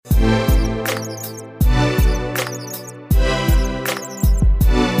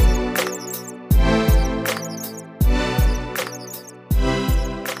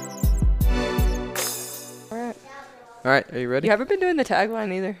right, are you ready? You haven't been doing the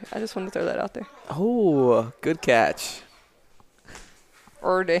tagline either. I just wanted to throw that out there. Oh, good catch.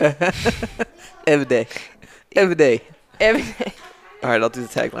 Every day. Every day. Every day. Every day. All right, I'll do the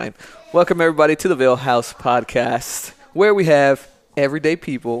tagline. Welcome, everybody, to the Vill House Podcast, where we have everyday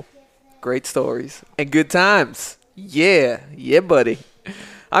people, great stories, and good times. Yeah, buddy.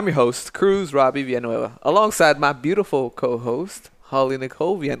 I'm your host, Cruz Robbie Villanueva, alongside my beautiful co-host, Holly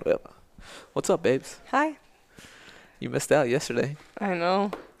Nicole Villanueva. What's up, babes? Hi. You missed out yesterday. I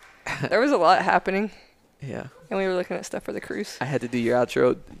know. There was a lot happening. Yeah. And we were looking at stuff for the cruise. I had to do your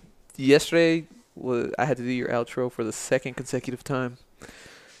outro. Yesterday, I had to do your outro for the second consecutive time.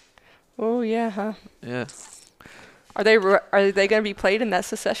 Oh, yeah, huh? Yeah. Are they going to be played in that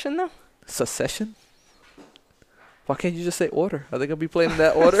succession, though? Succession? Why can't you just say order? Are they going to be played in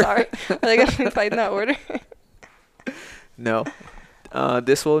that order? Sorry. Are they going to be played in that order? No.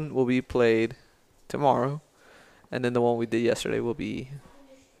 This one will be played tomorrow. And then the one we did yesterday will be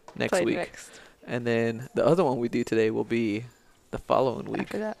next Played week. Next. And then the other one we do today will be the following week.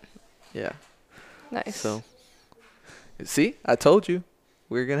 After that. Yeah. Nice. So, see, I told you.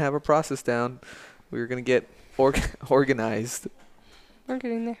 We're going to have a process down. We're going to get organized. We're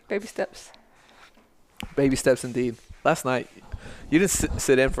getting there. Baby steps. Baby steps indeed. Last night, you didn't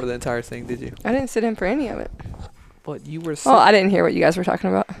sit in for the entire thing, did you? I didn't sit in for any of it. But you were Oh, I didn't hear what you guys were talking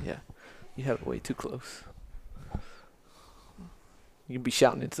about. Yeah. You have it way too close. You can be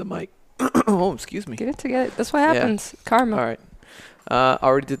shouting into the mic. Oh, excuse me. Get it together. That's what happens. Yeah. Karma. All right. I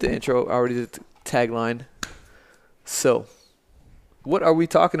already did the intro. I already did the tagline. So, what are we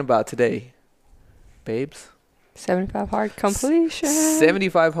talking about today, babes? 75 hard completion.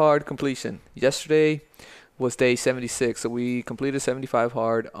 75 hard completion. Yesterday was day 76, so we completed 75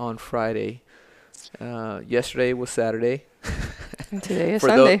 hard on Friday. Yesterday was Saturday. And today is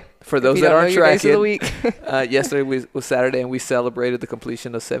Sunday. For those that aren't tracking, week. yesterday was Saturday, and we celebrated the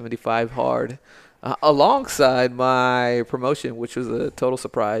completion of 75 hard alongside my promotion, which was a total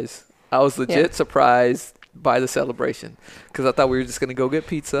surprise. I was legit surprised by the celebration because I thought we were just going to go get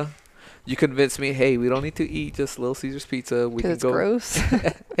pizza. You convinced me, hey, we don't need to eat just Little Caesars pizza. We can it's gross.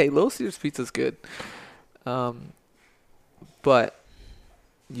 Hey, Little Caesars pizza's good. But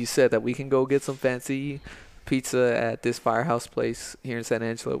you said that we can go get some fancy pizza at this firehouse place here in San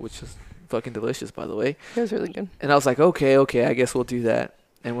Angelo, which is fucking delicious, by the way. It was really good. And I was like, okay, I guess we'll do that.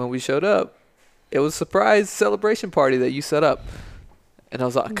 And when we showed up, it was a surprise celebration party that you set up. And I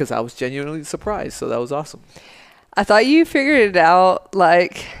was because I was genuinely surprised, so that was awesome. I thought you figured it out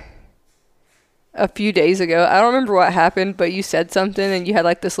like a few days ago. I don't remember what happened, but you said something and you had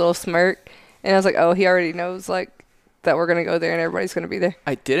like this little smirk, and I was like, oh, he already knows like that we're gonna go there and everybody's gonna be there.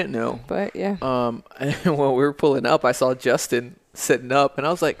 I didn't know, but yeah. And when we were pulling up, I saw Justin sitting up, and I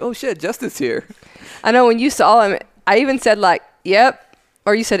was like, oh shit, Justin's here. I know when you saw him, I even said like, yep,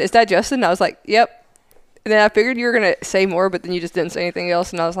 or you said, is that Justin? And I was like, yep. And then I figured you were going to say more, but then you just didn't say anything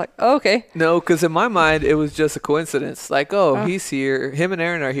else. And I was like, oh, okay. No, because in my mind, it was just a coincidence. Like, he's here. Him and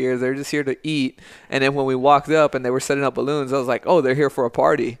Aaron are here. They're just here to eat. And then when we walked up and they were setting up balloons, I was like, oh, they're here for a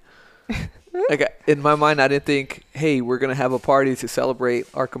party. Like, in my mind, I didn't think, hey, we're going to have a party to celebrate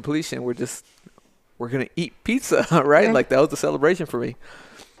our completion. We're going to eat pizza, right? Yeah. Like, that was the celebration for me.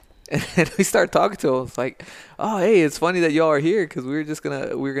 And we started talking to him. It's like, oh, hey, it's funny that y'all are here because we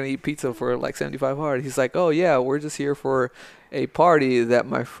were gonna eat pizza for like 75 hard. He's like, oh yeah, we're just here for a party that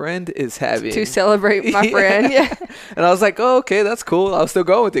my friend is having to celebrate my friend. Yeah. And I was like, oh, okay, that's cool. I was still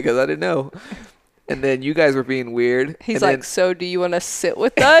going with it because I didn't know. And then you guys were being weird. He's like, so do you want to sit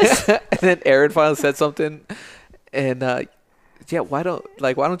with us? And then Aaron finally said something, and yeah, why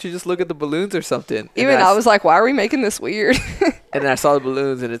don't you just look at the balloons or something? Even I was like, why are we making this weird? And then I saw the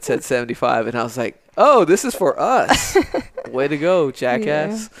balloons and it said 75, and I was like, oh, this is for us. Way to go,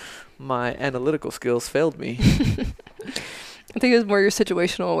 jackass. Yeah. My analytical skills failed me. I think it was more your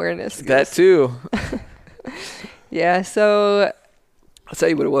situational awareness skills. That too. Yeah, so I'll tell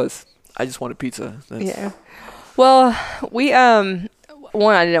you what it was. I just wanted pizza. Yeah. Well, we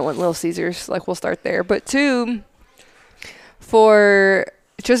one, I didn't want Little Caesars, like we'll start there. But two, for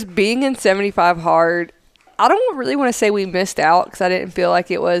just being in 75 hard, I don't really want to say we missed out because I didn't feel like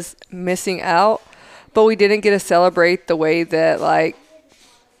it was missing out, but we didn't get to celebrate the way that, like,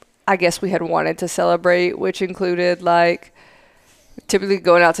 I guess we had wanted to celebrate, which included, like, typically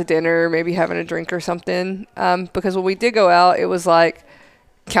going out to dinner, maybe having a drink or something. Because when we did go out, it was, like,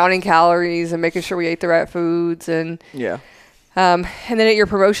 counting calories and making sure we ate the right foods. And yeah. And then at your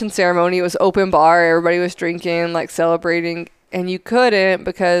promotion ceremony, it was open bar. Everybody was drinking, like, celebrating. And you couldn't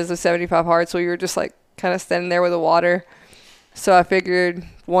because of 75 hard, so you were just, like, kind of standing there with the water. So I figured,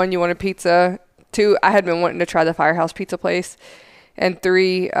 one, you wanted pizza, 2, I had been wanting to try the Firehouse Pizza place. And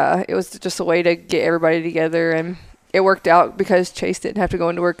 3, it was just a way to get everybody together. And it worked out because Chase didn't have to go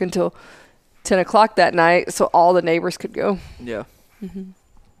into work until 10 o'clock that night. So all the neighbors could go. Yeah. Mm-hmm.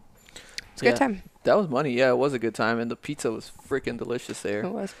 It's a good time. That was money. Yeah, it was a good time. And the pizza was freaking delicious there.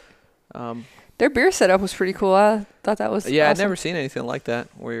 It was. Their beer setup was pretty cool. I thought that was Yeah, awesome. I'd never seen anything like that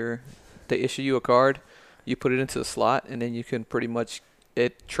where they issue you a card, you put it into the slot, and then you can pretty much,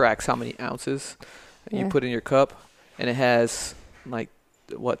 it tracks how many ounces you put in your cup, and it has like,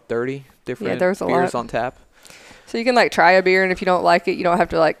 30 different beers on tap. So you can like try a beer, and if you don't like it, you don't have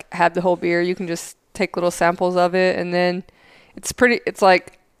to like have the whole beer. You can just take little samples of it, and then it's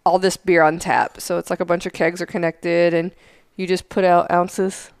like all this beer on tap. So it's like a bunch of kegs are connected, and you just put out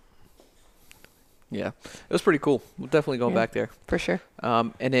ounces. Yeah, it was pretty cool. We'll definitely go back there. For sure.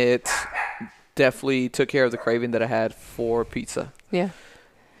 And it definitely took care of the craving that I had for pizza. Yeah.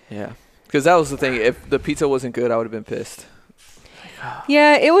 Yeah. Because that was the thing. If the pizza wasn't good, I would have been pissed.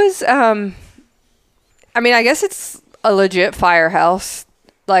 Yeah, it was, I mean, I guess it's a legit firehouse.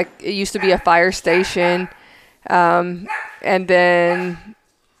 Like, it used to be a fire station. And then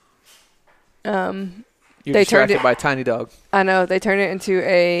You're they turned distracted it by Tiny Dog. I know. They turned it into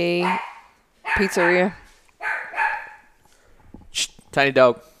a pizzeria. Shh, Tiny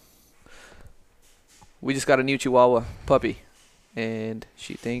Dog. We just got a new Chihuahua puppy, and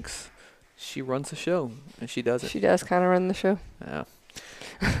she thinks she runs the show, and she doesn't. She does kind of run the show. Yeah.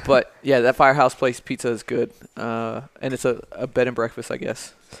 But yeah, that Firehouse Place pizza is good, and it's a bed and breakfast, I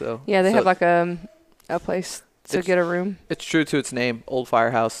guess. So yeah, they have like a place to get a room. It's true to its name, Old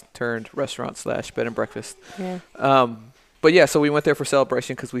Firehouse turned restaurant / bed and breakfast. Yeah. But yeah, so we went there for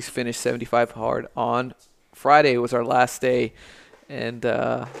celebration because we finished 75 hard on Friday. Was our last day, and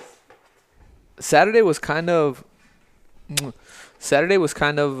Saturday was kind of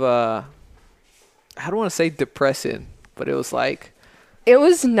I don't want to say depressing, but it was like, it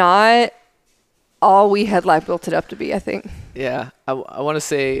was not all we had like built it up to be, I think. Yeah, I want to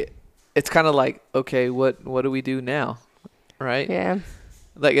say it's kind of like, okay, what do we do now, right? Yeah.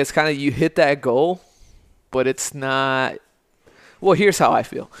 Like, it's kind of, you hit that goal, but it's not. Well, here's how I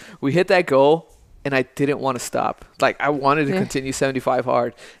feel. We hit that goal, and I didn't want to stop. Like, I wanted to continue 75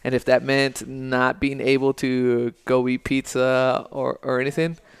 hard, and if that meant not being able to go eat pizza or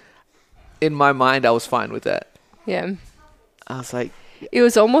anything, in my mind, I was fine with that. Yeah. I was like, it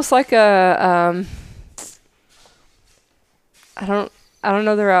was almost like a I don't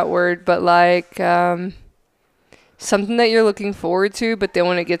know the right word, but like something that you're looking forward to, but then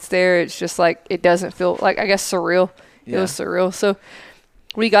when it gets there, it's just like, it doesn't feel like, I guess, surreal. Yeah. It was surreal. So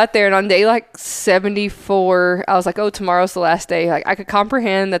we got there, and on day like 74, I was like, oh, tomorrow's the last day. Like, I could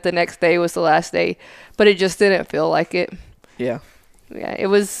comprehend that the next day was the last day, but it just didn't feel like it. Yeah. Yeah, it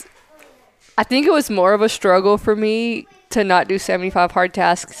was, I think it was more of a struggle for me to not do 75 hard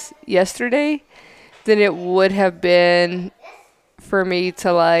tasks yesterday than it would have been for me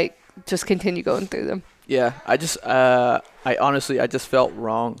to like just continue going through them. Yeah, I honestly just felt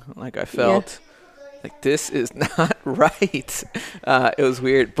wrong. Like, I felt like this is not right. It was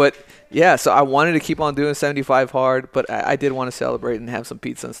weird, but yeah, so I wanted to keep on doing 75 hard, but I did want to celebrate and have some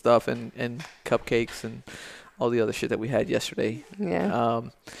pizza and stuff and cupcakes and all the other shit that we had yesterday. Yeah.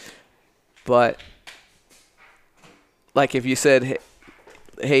 But like, if you said,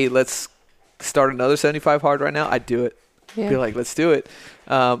 hey, let's start another 75 hard right now, I'd do it. Yeah. Be like, let's do it.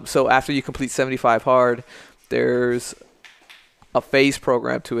 So after you complete 75 hard, there's a phase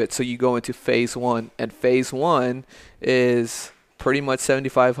program to it. So you go into phase 1, and phase 1 is pretty much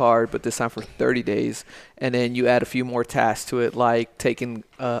 75 hard, but this time for 30 days. And then you add a few more tasks to it, like taking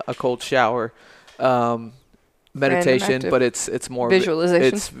a cold shower, meditation, but it's more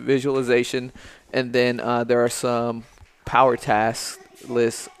visualization. It's visualization. And then there are some power task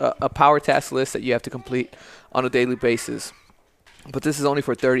lists, a power task list that you have to complete on a daily basis. But this is only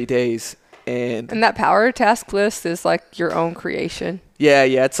for 30 days. And that power task list is like your own creation. Yeah,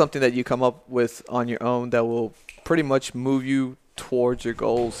 it's something that you come up with on your own that will pretty much move you towards your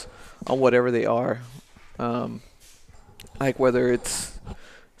goals on whatever they are. Like, whether it's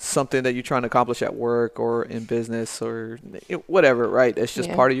something that you're trying to accomplish at work or in business or whatever, right? It's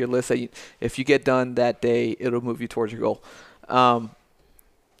just part of your list that if you get done that day, it'll move you towards your goal.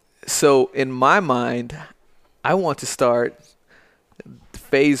 So in my mind, I want to start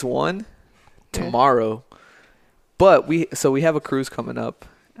phase 1 tomorrow, but we have a cruise coming up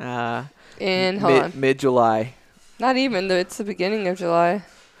in mid-July. Not even though, it's the beginning of July.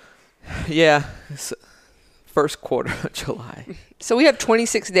 Yeah, it's first quarter of July. So we have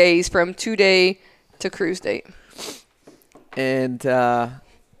 26 days from today to cruise date. And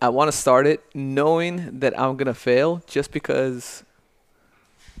I want to start it knowing that I'm going to fail just because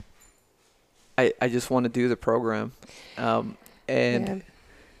I just want to do the program. And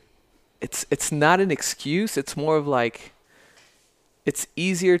it's not an excuse. It's more of like, it's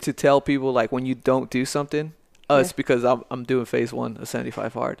easier to tell people like when you don't do something, it's because I'm doing phase 1 of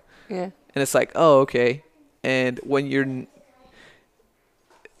 75 hard. Yeah. And it's like, oh, okay. And when you're,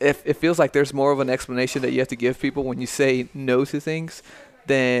 if it feels like there's more of an explanation that you have to give people when you say no to things,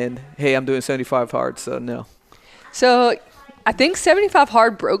 then, hey, I'm doing 75 hard, so no. So I think 75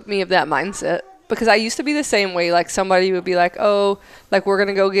 hard broke me of that mindset because I used to be the same way. Like somebody would be like, oh, like we're going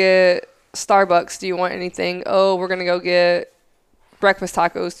to go get Starbucks. Do you want anything? Oh, we're going to go get breakfast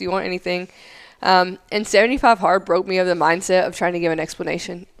tacos. Do you want anything? And 75 hard broke me of the mindset of trying to give an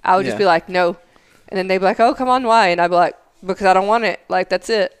explanation. I would just be like, no. And then they'd be like, oh, come on, why? And I'd be like, because I don't want it. Like, that's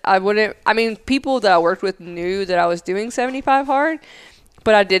it. People that I worked with knew that I was doing 75 hard,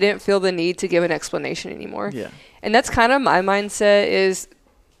 but I didn't feel the need to give an explanation anymore. Yeah. And that's kind of my mindset is,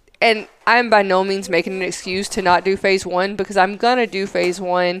 and I'm by no means making an excuse to not do phase 1 because I'm going to do phase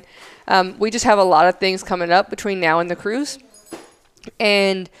 1. We just have a lot of things coming up between now and the cruise.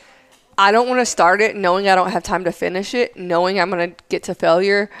 And I don't want to start it knowing I don't have time to finish it, knowing I'm going to get to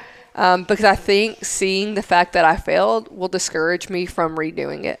failure. Because I think seeing the fact that I failed will discourage me from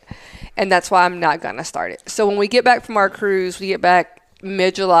redoing it. And that's why I'm not going to start it. So when we get back from our cruise, we get back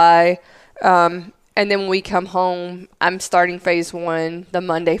mid-July. And then when we come home, I'm starting phase 1 the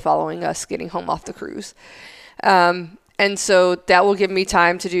Monday following us getting home off the cruise. And so that will give me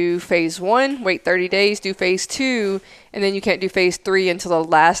time to do phase 1, wait 30 days, do phase 2, and then you can't do phase 3 until the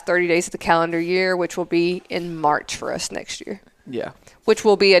last 30 days of the calendar year, which will be in March for us next year. Yeah. Which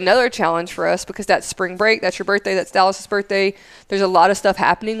will be another challenge for us because that's spring break, that's your birthday, that's Dallas's birthday. There's a lot of stuff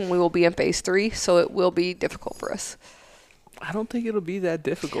happening when we will be in phase 3, so it will be difficult for us. I don't think it'll be that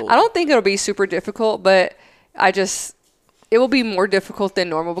difficult. I don't think it'll be super difficult, but it will be more difficult than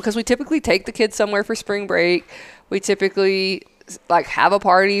normal because we typically take the kids somewhere for spring break. We typically like have a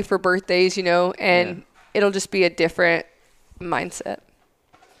party for birthdays, and it'll just be a different mindset.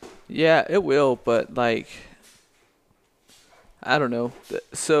 Yeah, it will, but like, I don't know.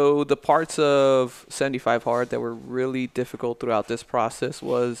 So the parts of 75 hard that were really difficult throughout this process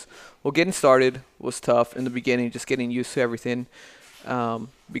was, well, getting started was tough in the beginning, just getting used to everything,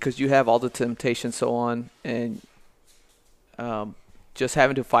 because you have all the temptations so on, and just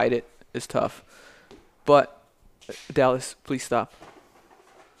having to fight it is tough. But Dallas, please stop.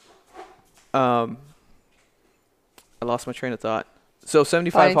 I lost my train of thought. So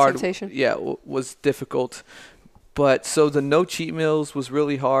 75 hard, was difficult. But so the no cheat meals was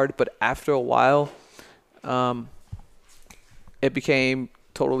really hard. But after a while, it became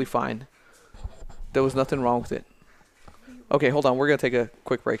totally fine. There was nothing wrong with it. Okay, hold on. We're going to take a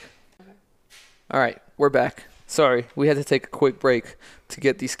quick break. All right, we're back. Sorry, we had to take a quick break to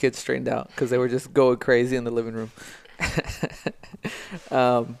get these kids straightened out because they were just going crazy in the living room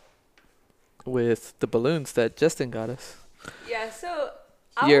with the balloons that Justin got us. Yeah, so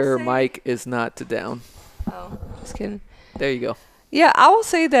your mic is not down. Oh, just kidding. There you go. Yeah, I will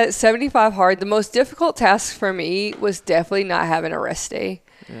say that 75 hard, the most difficult task for me was definitely not having a rest day.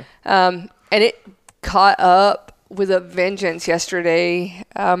 Yeah. And it caught up with a vengeance yesterday,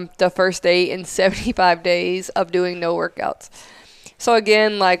 the first day in 75 days of doing no workouts. So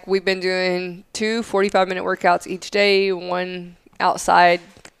again, like we've been doing 2 45-minute workouts each day, one outside,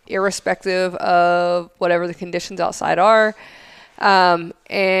 irrespective of whatever the conditions outside are.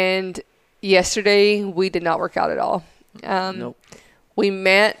 And yesterday we did not work out at all. Nope. We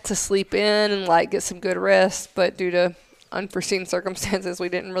meant to sleep in and like get some good rest, but due to unforeseen circumstances, we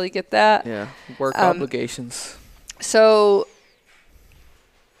didn't really get that. Yeah, work obligations. So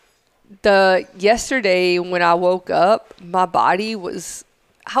yesterday when I woke up, my body was,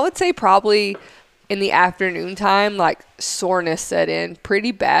 I would say probably in the afternoon time, like soreness set in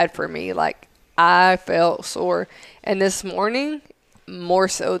pretty bad for me. Like I felt sore. And this morning, more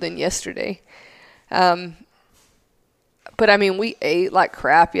so than yesterday. But I mean, we ate like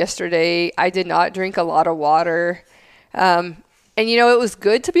crap yesterday. I did not drink a lot of water. And it was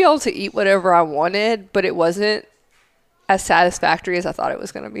good to be able to eat whatever I wanted, but it wasn't as satisfactory as I thought it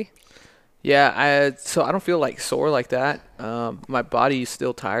was going to be. Yeah, so I don't feel like sore like that. My body is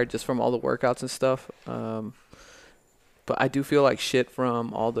still tired just from all the workouts and stuff. But I do feel like shit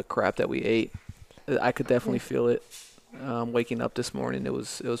from all the crap that we ate. I could definitely feel it. Waking up this morning, it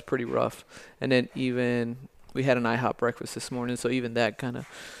was pretty rough. And then even we had an IHOP breakfast this morning, so even that kind of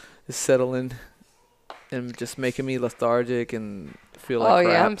is settling and just making me lethargic and feel like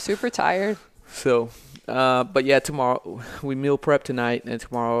crap. Yeah, I'm super tired. So, but yeah, tomorrow we meal prep tonight, and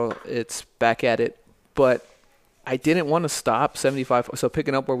tomorrow it's back at it. But I didn't want to stop 75. So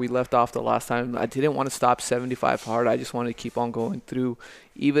picking up where we left off the last time, I didn't want to stop 75 hard. I just wanted to keep on going through,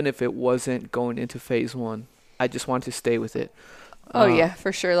 even if it wasn't going into phase 1. I just wanted to stay with it. Oh, yeah,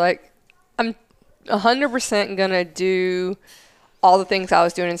 for sure. Like, I'm 100% going to do all the things I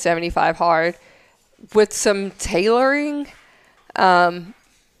was doing in 75 hard with some tailoring, but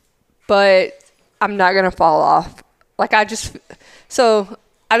I'm not going to fall off. Like, I just want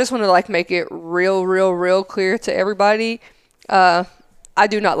to, like, make it real clear to everybody. I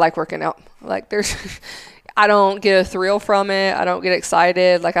do not like working out. Like, I don't get a thrill from it. I don't get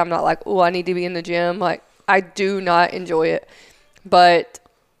excited. Like, I'm not like, oh, I need to be in the gym. Like, I do not enjoy it. But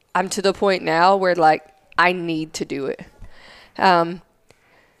I'm to the point now where, like, I need to do it.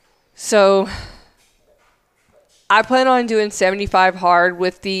 So I plan on doing 75 hard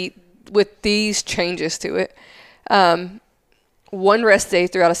with these changes to it. 1 rest day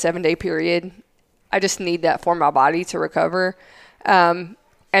throughout a 7-day period. I just need that for my body to recover. And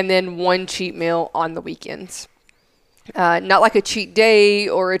then 1 cheat meal on the weekends. Not like a cheat day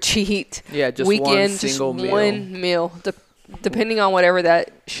or a cheat weekend, just one meal, depending on whatever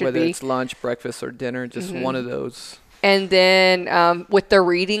that should Whether be. Whether it's lunch, breakfast, or dinner, just one of those. And then with the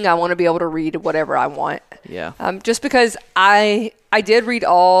reading, I want to be able to read whatever I want. Yeah. Just because I did read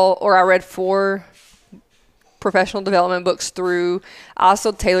I read 4 professional development books through. I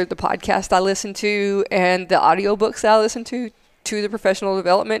also tailored the podcast I listened to and the audiobooks that I listened to the professional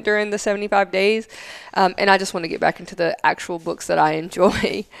development during the 75 days. And I just want to get back into the actual books that I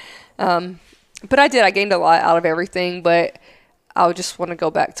enjoy. But I gained a lot out of everything, but I just want to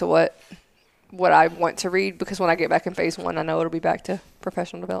go back to what I want to read, because when I get back in phase 1, I know it'll be back to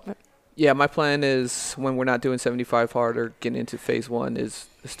professional development. Yeah, my plan is, when we're not doing 75 hard or getting into phase 1, is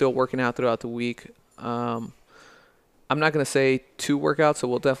still working out throughout the week. I'm not going to say 2 workouts, so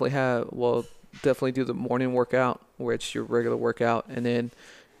we'll definitely do the morning workout, where it's your regular workout, and then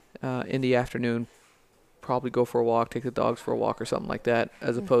in the afternoon, probably go for a walk, take the dogs for a walk or something like that,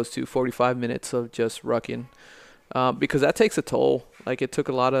 as opposed to 45 minutes of just rucking, because that takes a toll. Like, it took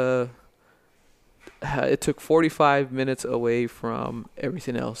 45 minutes away from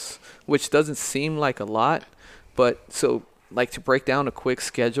everything else, which doesn't seem like a lot, but so, like, to break down a quick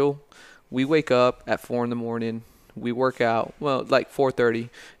schedule, we wake up at 4 a.m. We work out. Well, like 4:30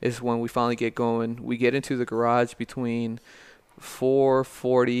 is when we finally get going. We get into the garage between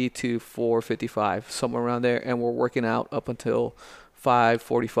 4:40 to 4:55, somewhere around there, and we're working out up until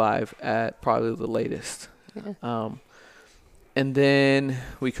 5:45 at probably the latest. Yeah. And then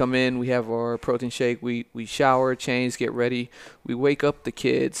we come in, we have our protein shake, we shower, change, get ready. We wake up the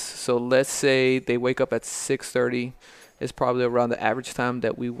kids. So let's say they wake up at 6:30. It's probably around the average time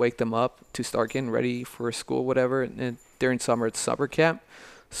that we wake them up to start getting ready for school, whatever. And during summer, it's summer camp.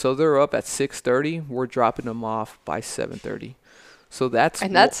 So they're up at 6:30. We're dropping them off by 7:30. So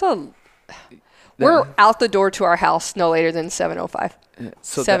we're out the door to our house no later than 7:05.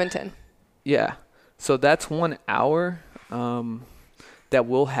 So 7:10. Yeah. So that's 1 hour that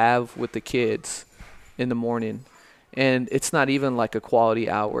we'll have with the kids in the morning. And it's not even like a quality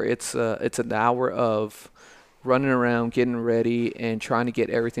hour. It's an hour of running around, getting ready, and trying to get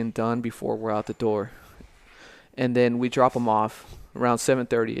everything done before we're out the door. And then we drop them off around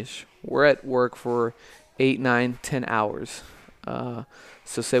 7:30ish. We're at work for 8, 9, 10 hours. So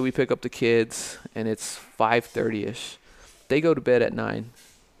say we pick up the kids and it's 5:30ish. They go to bed at 9.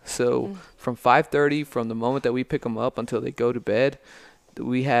 So from 5:30, from the moment that we pick them up until they go to bed,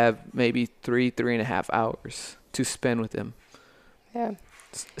 we have maybe 3.5 hours to spend with them. Yeah.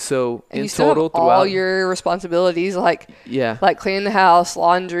 So and in you still total, have all your responsibilities, like cleaning the house,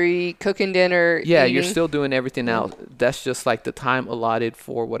 laundry, cooking dinner. Yeah, eating. You're still doing everything else. That's just like the time allotted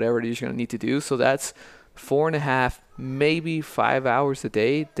for whatever it is you're gonna need to do. So that's 4.5, maybe 5 hours a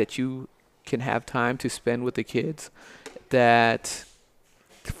day that you can have time to spend with the kids. That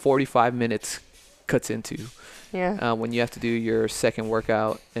 45 minutes cuts into. Yeah. When you have to do your second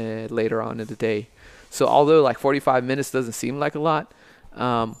workout later on in the day. So although like 45 minutes doesn't seem like a lot,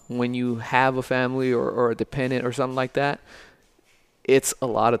 when you have a family or a dependent or something like that, it's a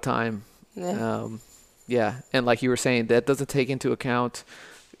lot of time. Yeah. And like you were saying, that doesn't take into account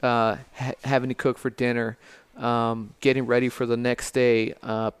having to cook for dinner, getting ready for the next day,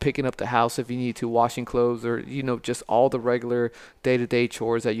 picking up the house if you need to, washing clothes, or, just all the regular day-to-day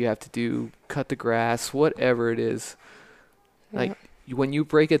chores that you have to do, cut the grass, whatever it is. Like, when you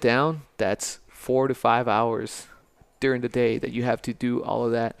break it down, that's 4 to 5 hours during the day that you have to do all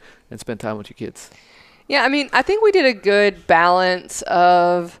of that and spend time with your kids. Yeah, I mean, I think we did a good balance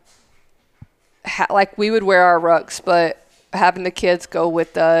of like we would wear our rucks, but having the kids go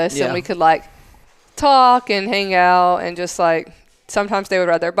with us and we could like talk and hang out and just like sometimes they would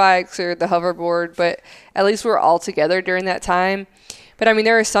ride their bikes or the hoverboard, but at least we're all together during that time. But I mean,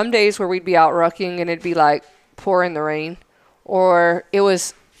 there are some days where we'd be out rucking and it'd be like pouring the rain, or it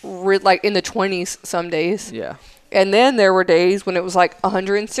was like in the 20s some days. Yeah. And then there were days when it was like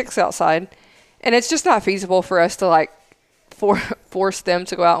 106 outside, and it's just not feasible for us to like force them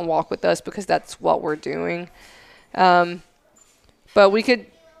to go out and walk with us because that's what we're doing. But we could,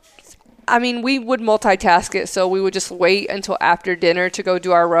 I mean, we would multitask it. So we would just wait until after dinner to go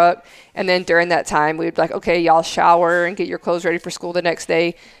do our ruck. And then during that time, we'd be like, okay, y'all shower and get your clothes ready for school the next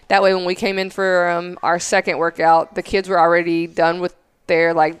day. That way, when we came in for our second workout, the kids were already done with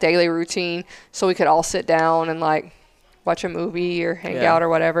their like daily routine. So we could all sit down and like watch a movie or hang out or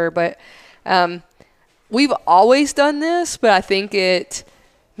whatever. But we've always done this, but I think it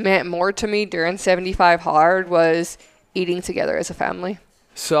meant more to me during 75 Hard was eating together as a family.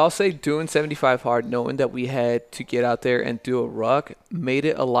 So I'll say doing 75 Hard, knowing that we had to get out there and do a ruck, made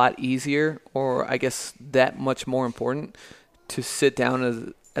it a lot easier, or I guess that much more important, to sit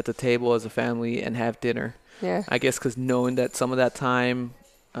down at the table as a family and have dinner. Yeah. I guess because knowing that some of that time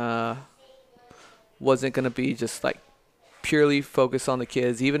wasn't going to be just like purely focused on the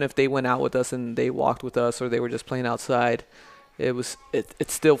kids, even if they went out with us and they walked with us or they were just playing outside, it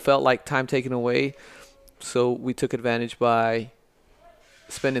still felt like time taken away. So we took advantage by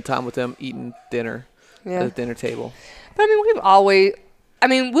spending time with them, eating dinner at the dinner table. But I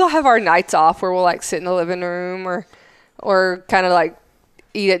mean, we'll have our nights off where we'll like sit in the living room or kind of like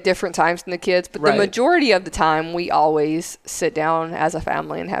eat at different times than the kids. But the majority of the time, we always sit down as a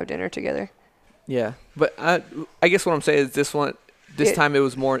family and have dinner together. Yeah. But I guess what I'm saying is this time it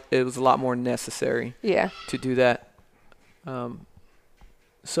was a lot more necessary to do that.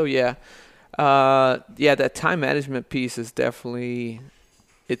 So that time management piece is definitely,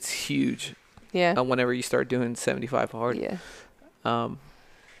 it's huge. Yeah. Whenever you start doing 75 Hard. Yeah.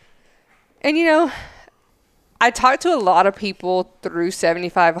 And I talked to a lot of people through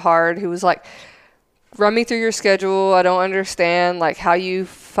 75 Hard who was like, run me through your schedule. I don't understand like how you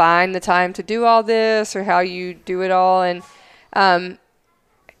find the time to do all this or how you do it all. And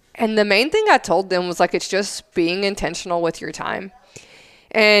the main thing I told them was like, it's just being intentional with your time.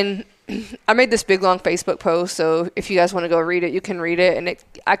 And I made this big long Facebook post. So if you guys want to go read it, you can read it. And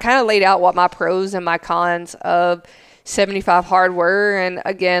I kind of laid out what my pros and my cons of 75 Hard were. And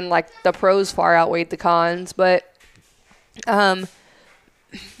again, like the pros far outweighed the cons, but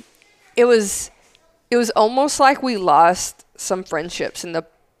it was almost like we lost some friendships in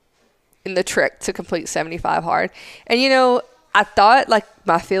the trek to complete 75 Hard. And I thought like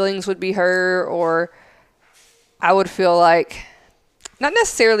my feelings would be hurt, or I would feel like not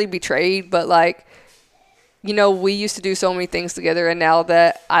necessarily betrayed, but like, we used to do so many things together, and now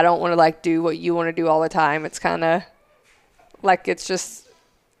that I don't want to like do what you want to do all the time, it's kind of like it's just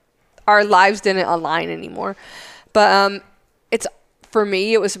our lives didn't align anymore. But for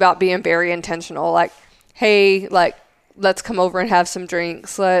me, it was about being very intentional. Like, hey, like, let's come over and have some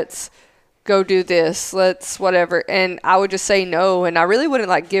drinks. Let's go do this. Let's whatever. And I would just say no. And I really wouldn't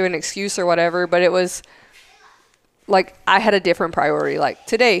like give an excuse or whatever, but it was like I had a different priority. Like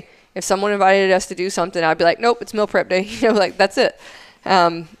today, if someone invited us to do something, I'd be like, nope, it's meal prep day. Like that's it.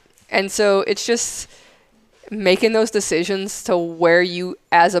 And so it's just making those decisions to where you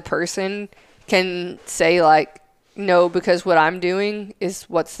as a person can say like, no, because what I'm doing is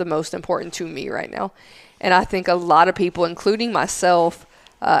what's the most important to me right now. And I think a lot of people, including myself,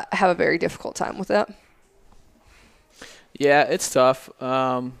 have a very difficult time with that. Yeah, it's tough.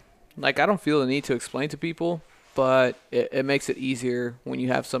 Like I don't feel the need to explain to people, but it makes it easier when you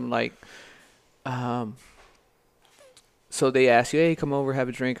have some like, so they ask you, hey, come over, have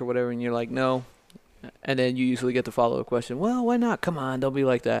a drink or whatever. And you're like, no. And then you usually get the follow-up question. Well, why not? Come on. Don't be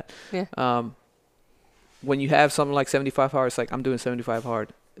like that. Yeah. When you have something like 75 Hard, it's like, I'm doing 75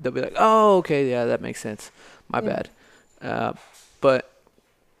 Hard. They'll be like, oh, okay, yeah, that makes sense. My bad. But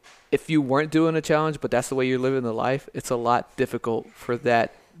if you weren't doing a challenge, but that's the way you're living the life, it's a lot difficult for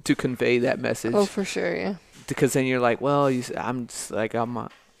that to convey that message. Oh, for sure, yeah. Because then you're like, well, I'm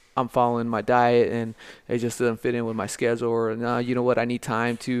following my diet and it just doesn't fit in with my schedule, or no, you know what, I need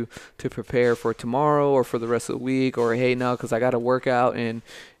time to prepare for tomorrow or for the rest of the week, or hey, no, because I got to work out in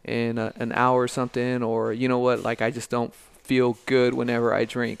an hour or something, or you know what, like I just don't feel good whenever I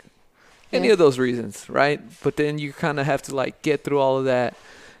drink. Any of those reasons, right? But then you kind of have to like get through all of that,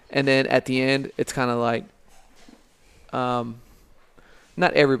 and then at the end, it's kind of like,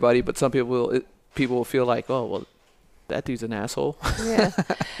 not everybody, but some people will feel like, oh well, that dude's an asshole. Yeah.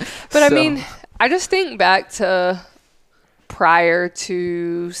 But I mean, I just think back to prior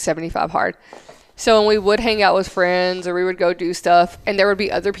to 75 hard. So when we would hang out with friends or we would go do stuff, and there would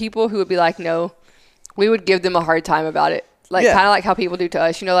be other people who would be like, no, we would give them a hard time about it. Like, kind of like how people do to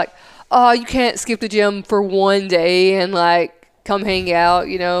us, you know, like, oh, you can't skip the gym for one day and like come hang out,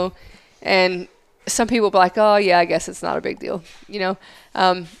 you know. And some people will be like, oh yeah, I guess it's not a big deal, you know.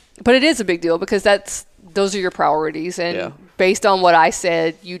 But it is a big deal because those are your priorities. And based on what I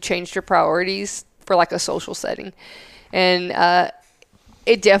said, you changed your priorities for like a social setting. And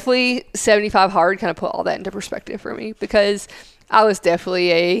it definitely, 75 hard kind of put all that into perspective for me, because I was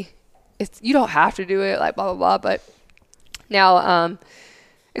definitely you don't have to do it, like blah, blah, blah. But now,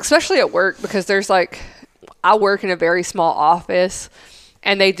 especially at work, because there's like, I work in a very small office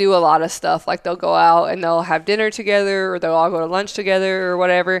and they do a lot of stuff. Like they'll go out and they'll have dinner together, or they'll all go to lunch together or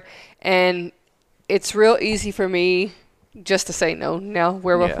whatever. And it's real easy for me just to say no now,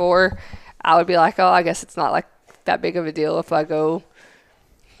 where before I would be like, oh, I guess it's not like that big of a deal if I go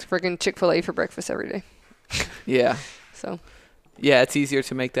to freaking Chick-fil-A for breakfast every day. Yeah. So. Yeah, it's easier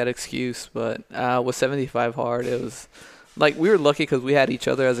to make that excuse. But with 75 hard, it was like we were lucky because we had each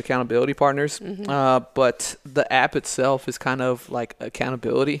other as accountability partners. Mm-hmm. But the app itself is kind of like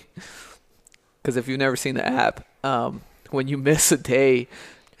accountability. Because if you've never seen the app, when you miss a day,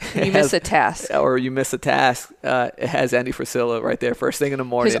 you miss a task. Or you miss a task, it has Andy Frisella right there first thing in the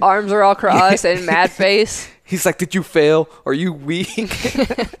morning. His arms are all crossed and mad face. He's like, did you fail? Are you weak?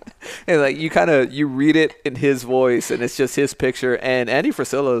 And like you read it in his voice, and it's just his picture. And Andy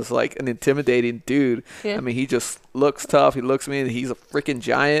Frisella is like an intimidating dude. Yeah. I mean, he just looks tough. He looks mean. He's a freaking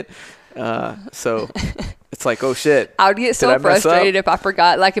giant. So it's like, oh shit. I would get so frustrated if I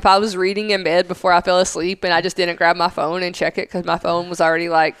forgot. Like if I was reading in bed before I fell asleep and I just didn't grab my phone and check it because my phone was already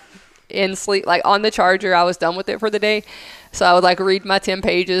like in sleep, like on the charger. I was done with it for the day. So I would like read my 10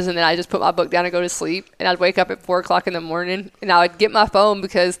 pages and then I just put my book down and go to sleep. And I'd wake up at 4 o'clock in the morning and I would get my phone,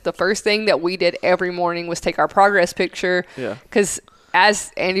 because the first thing that we did every morning was take our progress picture. Yeah. Because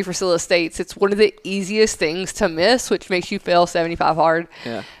as Andy Frisella states, it's one of the easiest things to miss, which makes you fail 75 hard.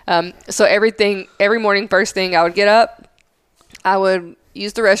 Yeah. So every morning, first thing, I would get up, I would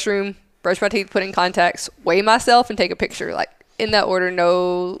use the restroom, brush my teeth, put in contacts, weigh myself, and take a picture, like in that order,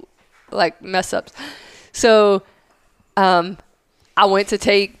 no like mess ups. So I went to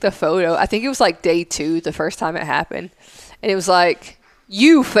take the photo. I think it was like day 2, the first time it happened. And it was like,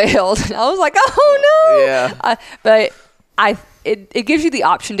 you failed. And I was like, oh no. Yeah. But it gives you the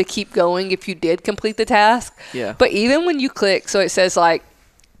option to keep going if you did complete the task. Yeah. But even when you click, so it says like,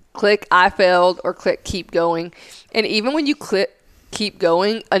 click I failed or click keep going. And even when you click keep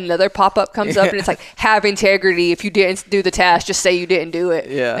going, another pop-up comes up and it's like, have integrity. If you didn't do the task, just say you didn't do it.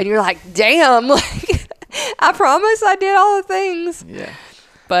 Yeah. And you're like, damn, like I promise I did all the things. Yeah.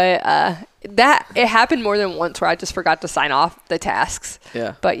 But it happened more than once where I just forgot to sign off the tasks.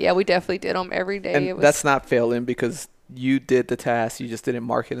 Yeah. But yeah, we definitely did them every day. And that's not failing because you did the task. You just didn't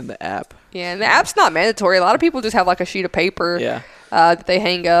mark it in the app. Yeah, and the app's not mandatory. A lot of people just have like a sheet of paper that they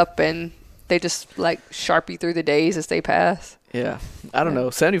hang up and they just like Sharpie through the days as they pass. Yeah. I don't know.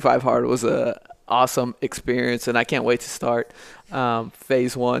 75 hard was a awesome experience, and I can't wait to start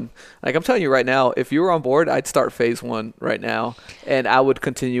phase 1. Like I'm telling you right now, if you were on board, I'd start phase 1 right now, and I would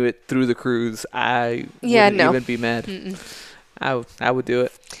continue it through the cruise. I wouldn't even be mad. I would do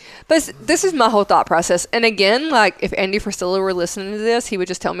it. But this is my whole thought process. And again, like if Andy Frisella were listening to this, he would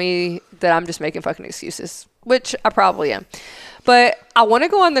just tell me that I'm just making fucking excuses, which I probably am. But I want to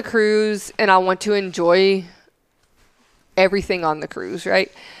go on the cruise and I want to enjoy everything on the cruise,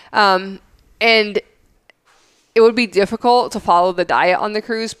 right? And it would be difficult to follow the diet on the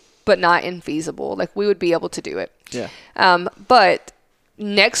cruise, but not infeasible. Like we would be able to do it. Yeah. But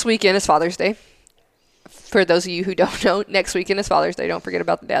next weekend is Father's Day. For those of you who don't know, next weekend is Father's Day. Don't forget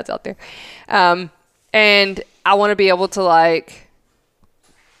about the dads out there. And I want to be able to like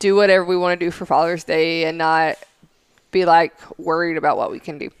do whatever we want to do for Father's Day and not be like worried about what we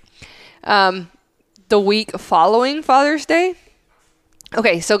can do. The week following Father's Day.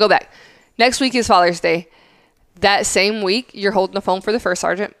 Okay, so go back. Next week is Father's Day. That same week, you're holding the phone for the first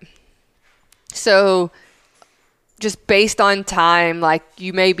sergeant. So just based on time, like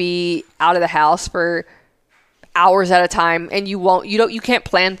you may be out of the house for hours at a time and you can't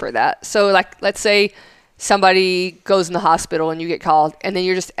plan for that. So like, let's say somebody goes in the hospital and you get called and then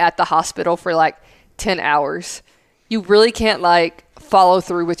you're just at the hospital for like 10 hours. You really can't like follow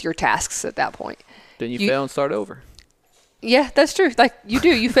through with your tasks at that point. Then you fail and start over. Yeah, that's true. Like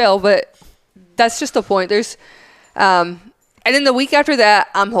you fail, but that's just the point. There's, and then the week after that,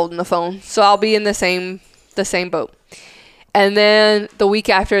 I'm holding the phone. So I'll be in the same boat. And then the week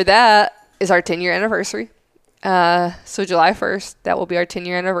after that, is our 10-year anniversary. So July 1st, that will be our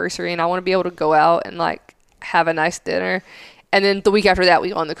 10-year anniversary. And I want to be able to go out and like have a nice dinner. And then the week after that, we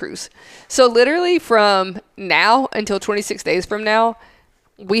go on the cruise. So literally from now until 26 days from now,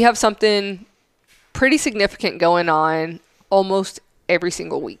 we have something pretty significant going on almost every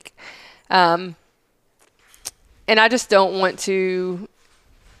single week. And I just don't want to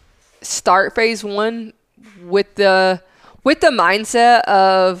start phase one with the mindset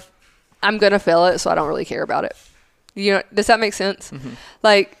of I'm going to fail it, so I don't really care about it. You know, does that make sense? Mm-hmm.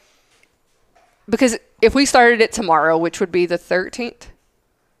 Like, because if we started it tomorrow, which would be the 13th.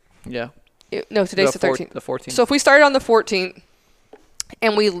 Yeah. No, today's the 13th. The 14th. So if we started on the 14th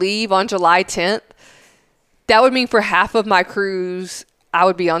and we leave on July 10th, that would mean for half of my cruise, I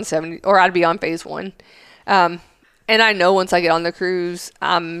would be on 70, or I'd be on phase one. And I know once I get on the cruise,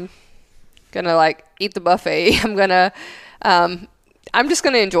 I'm going to like eat the buffet. I'm just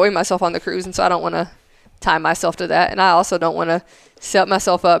going to enjoy myself on the cruise. And so I don't want to tie myself to that. And I also don't want to set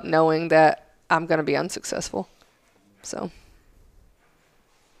myself up knowing that I'm going to be unsuccessful. So.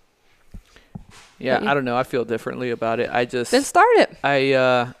 Yeah, I don't know. I feel differently about it. Then start it.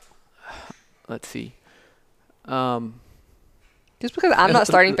 Let's see. Just because I'm not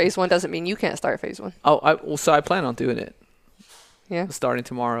starting phase one doesn't mean you can't start phase one. Oh, so I plan on doing it. Yeah. Starting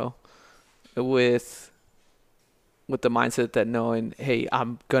tomorrow with the mindset that knowing, hey,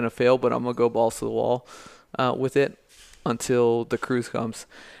 I'm going to fail, but I'm going to go balls to the wall with it until the cruise comes.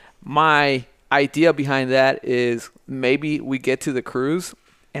 My idea behind that is maybe we get to the cruise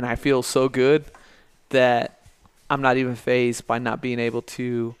and I feel so good that I'm not even fazed by not being able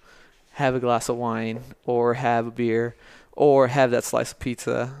to have a glass of wine or have a beer or have that slice of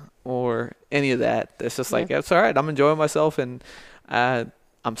pizza or any of that. It's just like, it's all right. I'm enjoying myself and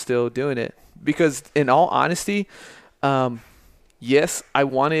I'm still doing it. Because in all honesty, yes, I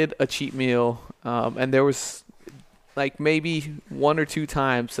wanted a cheat meal. And there was like maybe one or two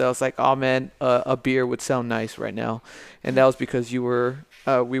times that I was like, oh man, a beer would sound nice right now. And that was because we were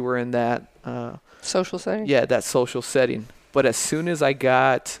in that social setting. Yeah, that social setting. But as soon as I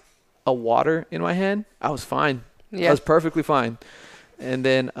got a water in my hand, I was fine. Yeah. I was perfectly fine. And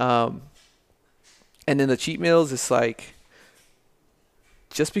then the cheat meals, it's like,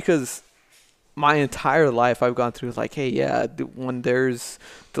 just because my entire life I've gone through like, hey, yeah, when there's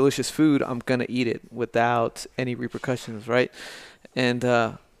delicious food, I'm going to eat it without any repercussions, right? And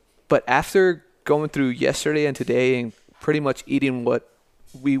but after going through yesterday and today and pretty much eating what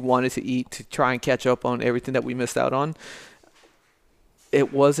we wanted to eat to try and catch up on everything that we missed out on,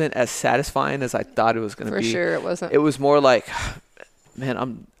 it wasn't as satisfying as I thought it was going to be. For sure it wasn't. It was more like,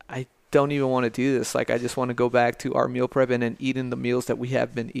 man, I don't even want to do this. Like, I just want to go back to our meal prep and eating the meals that we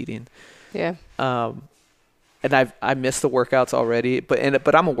have been eating. Yeah. And I miss the workouts already,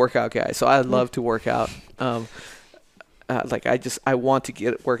 but I'm a workout guy, so I love to work out. Like I want to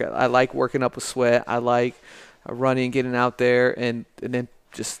get workout. I like working up a sweat. I like running, getting out there, and then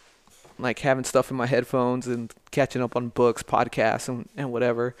just like having stuff in my headphones and catching up on books, podcasts, and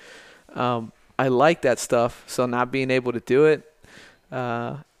whatever. I like that stuff. So not being able to do it,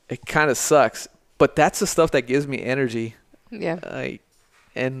 it kind of sucks. But that's the stuff that gives me energy. Yeah.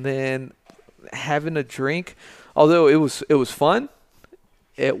 And then having a drink, although it was fun,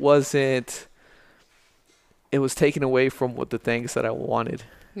 it wasn't. It was taken away from what the things that I wanted.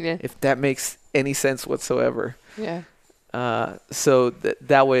 Yeah. If that makes any sense whatsoever. Yeah. So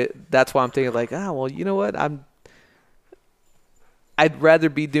that way, that's why I'm thinking like, well, you know what? I'd rather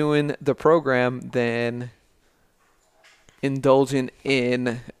be doing the program than indulging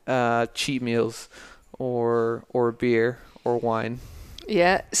in cheat meals or beer or wine.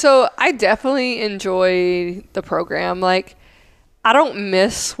 Yeah. So I definitely enjoy the program. Like, I don't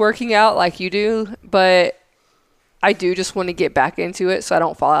miss working out like you do, but I do just want to get back into it so I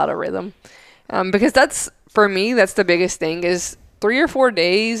don't fall out of rhythm. Because that's, for me, that's the biggest thing is 3 or 4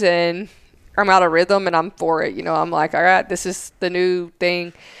 days and I'm out of rhythm and I'm for it. You know, I'm like, all right, this is the new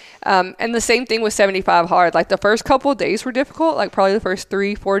thing. And the same thing with 75 hard. Like, the first couple of days were difficult, like probably the first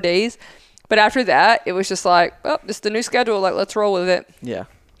 3-4 days. But after that, it was just like, oh, this is the new schedule. Like, let's roll with it. Yeah.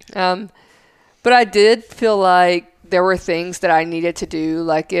 But I did feel like there were things that I needed to do.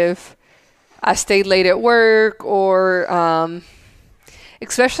 Like, if I stayed late at work or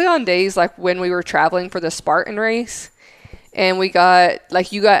especially on days like when we were traveling for the Spartan race and you had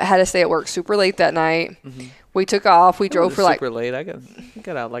to stay at work super late that night. Mm-hmm. We took off. We drove for like super late. I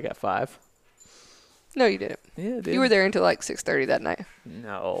got out like at 5. No, you didn't. Yeah, I did. You were there until like 6:30 that night.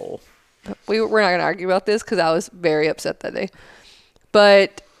 No. We're not going to argue about this because I was very upset that day.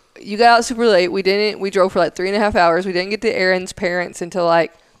 But you got out super late. We drove for like 3.5 hours. We didn't get to Aaron's parents until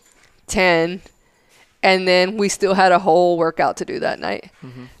like 10, and then we still had a whole workout to do that night.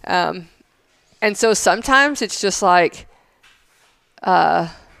 And so sometimes it's just like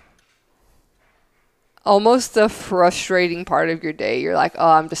almost the frustrating part of your day. You're like, oh,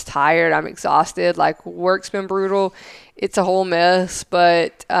 I'm just tired. I'm exhausted. Like, work's been brutal. It's a whole mess,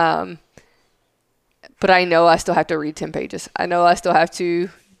 but I know I still have to read 10 pages. I know I still have to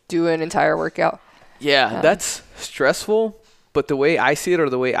do an entire workout. Yeah, that's stressful, but the way I see it or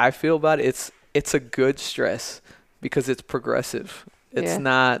the way I feel about it, it's a good stress because it's progressive. It's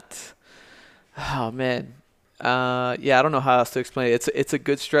not, oh man. I don't know how else to explain it. It's a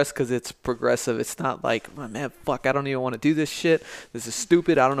good stress because it's progressive. It's not like, oh, man, fuck, I don't even want to do this shit. This is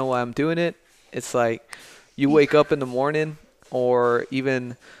stupid. I don't know why I'm doing it. It's like you wake up in the morning or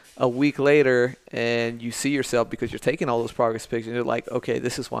even a week later and you see yourself because you're taking all those progress pictures. And you're like, okay,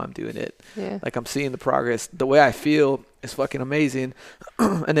 this is why I'm doing it. Yeah. Like, I'm seeing the progress. The way I feel is fucking amazing.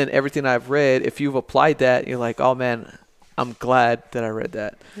 And then everything I've read, if you've applied that, you're like, oh man, I'm glad that I read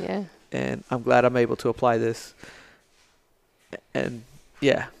that. Yeah. And I'm glad I'm able to apply this. And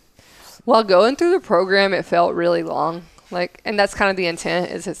yeah. While going through the program, it felt really long. Like, and that's kind of the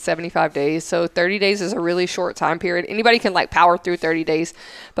intent, is it's 75 days. So 30 days is a really short time period. Anybody can like power through 30 days,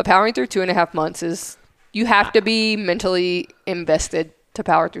 but powering through 2.5 months is, you have to be mentally invested to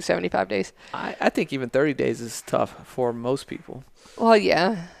power through 75 days. I think even 30 days is tough for most people. Well,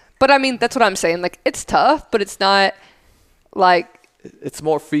 yeah. But I mean, that's what I'm saying. Like, it's tough, but it's not like, it's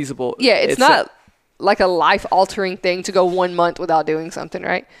more feasible. Yeah, it's not like a life-altering thing to go 1 month without doing something,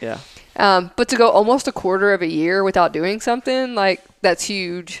 right? Yeah. But to go almost a quarter of a year without doing something, like, that's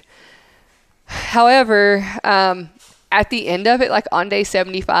huge. However, at the end of it, like on day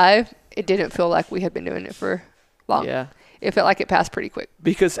 75, it didn't feel like we had been doing it for long. Yeah. It felt like it passed pretty quick.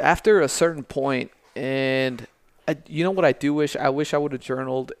 Because after a certain point, and you know what I do wish? I wish I would have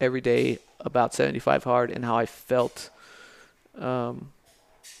journaled every day about 75 hard and how I felt.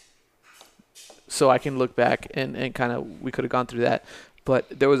 So I can look back and kind of, we could have gone through that, but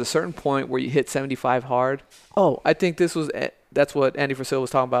there was a certain point where you hit 75 hard. Oh, I think that's what Andy Frisella was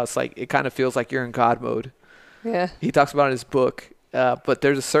talking about. It's like, it kind of feels like you're in God mode. Yeah. He talks about it in his book, but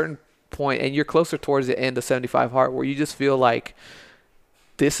there's a certain point, and you're closer towards the end of 75 hard, where you just feel like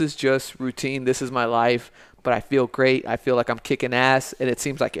this is just routine. This is my life, but I feel great. I feel like I'm kicking ass, and it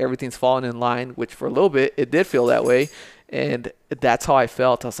seems like everything's falling in line, which for a little bit, it did feel that way. And that's how I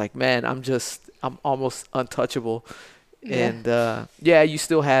felt. I was like, man, I'm almost untouchable. Yeah. And you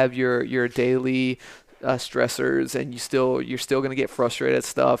still have your daily stressors, and you're still going to get frustrated at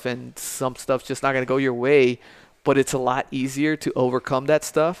stuff, and some stuff's just not going to go your way, but it's a lot easier to overcome that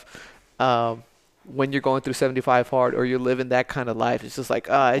stuff when you're going through 75 hard or you're living that kind of life. It's just like,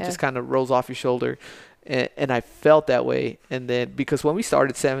 it just kind of rolls off your shoulder. And I felt that way. And then, because when we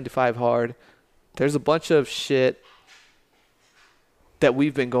started 75 hard, there's a bunch of shit that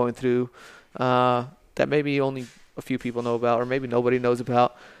we've been going through that maybe only a few people know about, or maybe nobody knows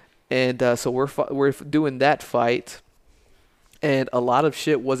about. And so we're doing that fight, and a lot of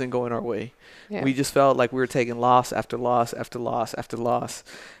shit wasn't going our way. Yeah. We just felt like we were taking loss after loss after loss after loss.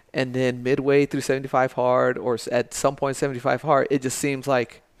 And then midway through 75 hard, or at some point 75 hard, it just seems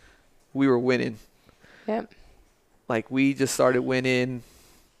like we were winning. Yep. Like, we just started winning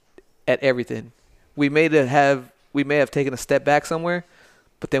at everything. We may have taken a step back somewhere,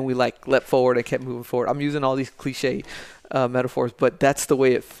 but then we like leapt forward and kept moving forward. I'm using all these cliche metaphors, but that's the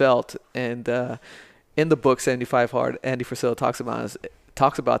way it felt. And in the book 75 Hard, Andy Frisella talks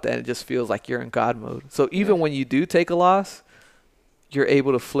about that, and it just feels like you're in God mode. So even when you do take a loss, you're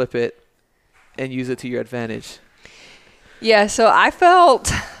able to flip it and use it to your advantage. Yeah, so I felt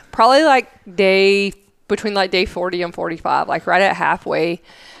probably like between like day 40 and 45, like right at halfway,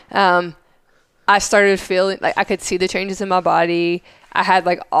 I started feeling like I could see the changes in my body. I had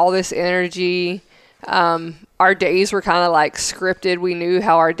like all this energy. Our days were kind of like scripted. We knew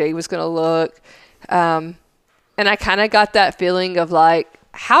how our day was going to look. And I kind of got that feeling of like,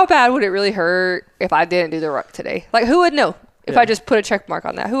 how bad would it really hurt if I didn't do the ruck today? Like, who would know if I just put a check mark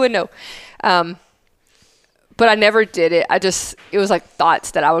on that? Who would know? But I never did it. It was like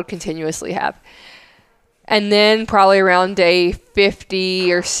thoughts that I would continuously have. And then probably around day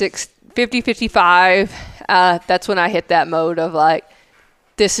 50 or 55, that's when I hit that mode of like,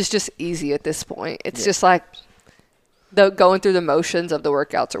 this is just easy at this point. It's just like going through the motions of the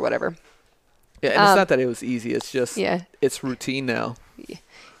workouts or whatever. Yeah, and it's not that it was easy. It's just, it's routine now. Yeah.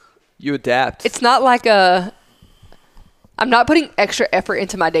 You adapt. It's not like I'm not putting extra effort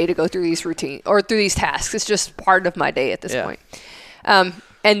into my day to go through these routine or through these tasks. It's just part of my day at this point. And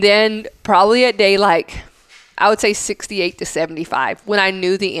then probably at day like, I would say 68 to 75 when I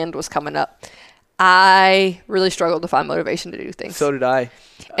knew the end was coming up. I really struggled to find motivation to do things. So did I.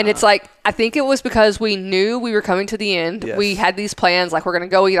 And it's like, I think it was because we knew we were coming to the end. Yes. We had these plans, like we're going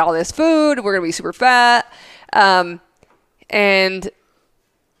to go eat all this food. We're going to be super fat. And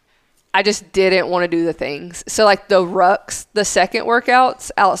I just didn't want to do the things. So like the rucks, the second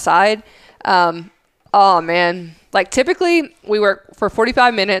workouts outside, oh man. Like typically we work for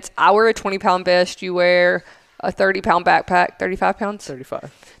 45 minutes. I wear a 20-pound vest. You wear a 30-pound backpack, 35 pounds?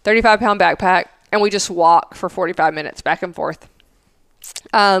 35-pound backpack. And we just walk for 45 minutes back and forth.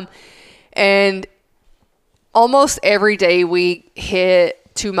 And almost every day we hit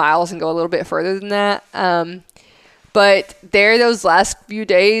 2 miles and go a little bit further than that. But those last few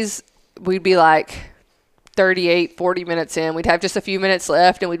days, we'd be like 38, 40 minutes in. We'd have just a few minutes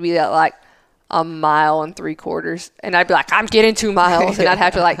left and we'd be at like 1.75 miles. And I'd be like, I'm getting 2 miles. And I'd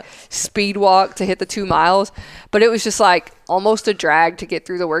have to like speed walk to hit the 2 miles. But it was just like almost a drag to get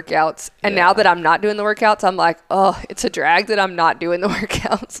through the workouts. And now that I'm not doing the workouts, I'm like, oh, it's a drag that I'm not doing the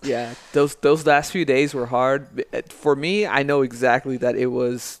workouts. Yeah. Those last few days were hard. For me, I know exactly that it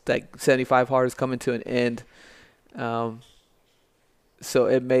was like 75 hard is coming to an end. So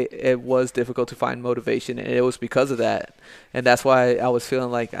it was difficult to find motivation, and it was because of that. And that's why I was feeling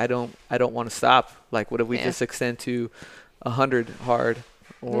like I don't want to stop. Like, what if we just extend to 100 hard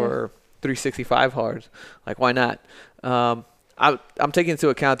or 365 hard? Like, why not? I'm taking into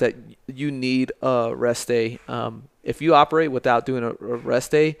account that you need a rest day. If you operate without doing a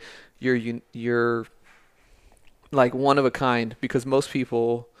rest day, you're like one of a kind, because most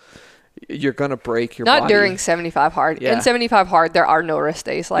people, you're gonna break your body. Not during 75 hard. Yeah. In 75 hard, there are no rest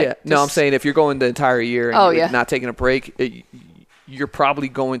days. Like, no, I'm saying if you're going the entire year and you're not taking a break, you're probably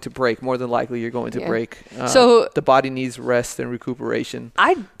going to break. More than likely, you're going to break. So the body needs rest and recuperation.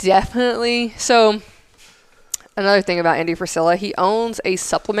 So another thing about Andy Frisella, he owns a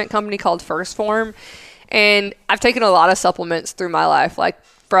supplement company called Phorm, and I've taken a lot of supplements through my life, like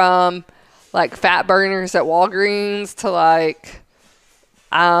from like fat burners at Walgreens to like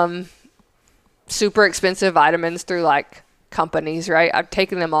super expensive vitamins through like companies, right? I've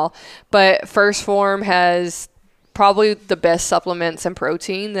taken them all. But Phorm has probably the best supplements and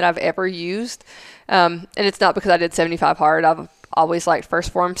protein that I've ever used. And it's not because I did 75 hard. I've always liked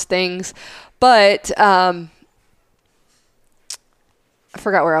Phorm's things. But I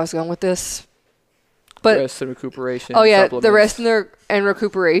forgot where I was going with this. But rest and recuperation. Oh yeah, the rest and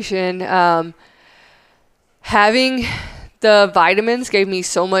recuperation. Having the vitamins gave me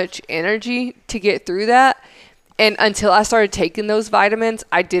so much energy to get through that. And until I started taking those vitamins,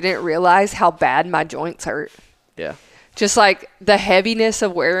 I didn't realize how bad my joints hurt. Yeah. Just like the heaviness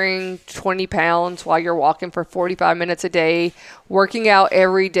of wearing 20 pounds while you're walking for 45 minutes a day, working out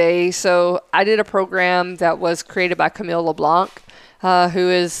every day. So I did a program that was created by Camille LeBlanc, who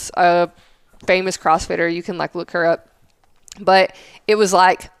is a famous CrossFitter. You can like look her up. But it was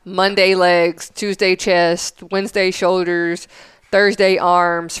like Monday legs, Tuesday chest, Wednesday shoulders, Thursday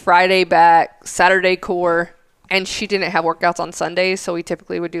arms, Friday back, Saturday core. And she didn't have workouts on Sundays, so we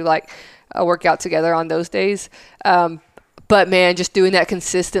typically would do like a workout together on those days. But man, just doing that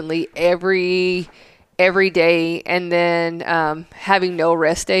consistently every day, and then having no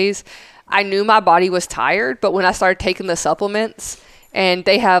rest days. I knew my body was tired, but when I started taking the supplements, and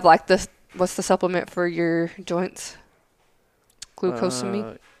they have like what's the supplement for your joints?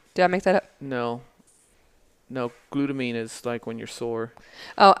 Glucosamine? Did I make that up? No, glutamine is like when you're sore.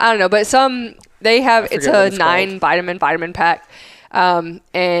 Oh, I don't know, but it's a 9 vitamin pack.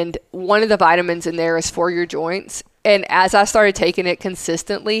 And one of the vitamins in there is for your joints. And as I started taking it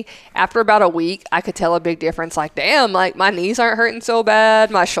consistently, after about a week, I could tell a big difference. Like, damn, like my knees aren't hurting so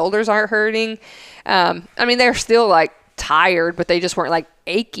bad. My shoulders aren't hurting. I mean, they're still like tired, but they just weren't like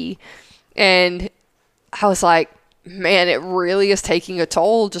achy. And I was like, man, it really is taking a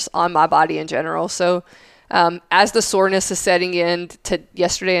toll just on my body in general. So as the soreness is setting in to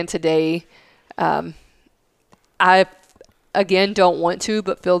yesterday and today, I, again, don't want to,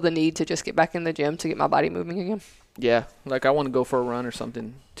 but feel the need to just get back in the gym to get my body moving again. Yeah, like I want to go for a run or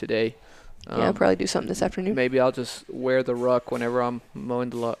something today. Yeah, I'll probably do something this afternoon. Maybe I'll just wear the ruck whenever I'm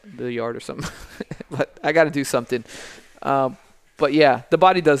mowing the yard or something. But I got to do something. But yeah, the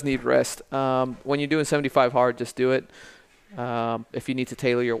body does need rest. When you're doing 75 hard, just do it. If you need to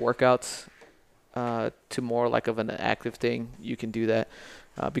tailor your workouts to more like of an active thing, you can do that.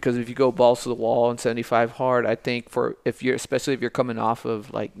 Because if you go balls to the wall and 75 hard, I think especially if you're coming off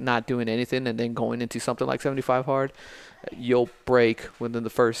of like not doing anything and then going into something like 75 hard, you'll break within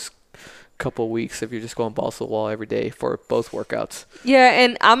the first couple of weeks if you're just going balls to the wall every day for both workouts. Yeah,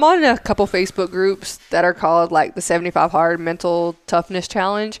 and I'm on a couple Facebook groups that are called like the 75 Hard Mental Toughness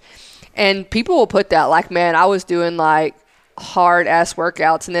Challenge. And people will put that like, man, I was doing like hard ass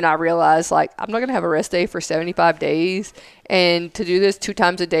workouts, and then I realized like I'm not going to have a rest day for 75 days. And to do this 2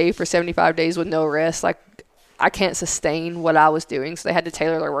 times a day for 75 days with no rest, like I can't sustain what I was doing. So they had to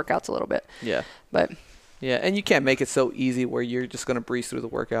tailor their workouts a little bit. Yeah. But yeah, and you can't make it so easy where you're just going to breeze through the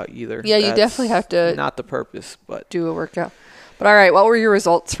workout either. Yeah, you definitely have to. Not the purpose, but do a workout. But all right, what were your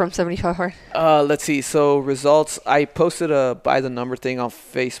results from 75 hard? Let's see. So results, I posted a by the number thing on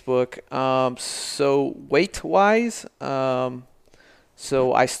Facebook. So weight-wise,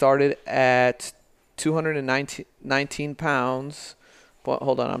 so I started at 219 pounds. But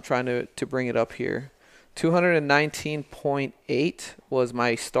hold on, I'm trying to bring it up here. 219.8 was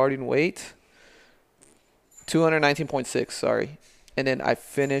my starting weight. 219.6, sorry. And then I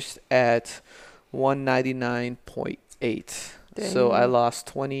finished at 199.8. So I lost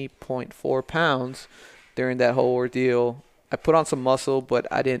 20.4 pounds during that whole ordeal. I put on some muscle, but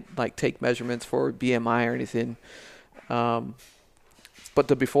I didn't like take measurements for BMI or anything. But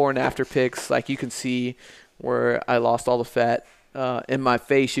the before and after pics, like you can see where I lost all the fat. In my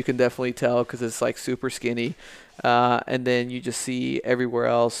face, you can definitely tell because it's like super skinny. And then you just see everywhere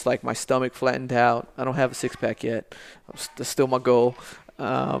else, like my stomach flattened out. I don't have a six-pack yet. That's still my goal.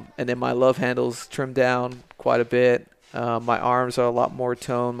 And then my love handles trimmed down quite a bit. My arms are a lot more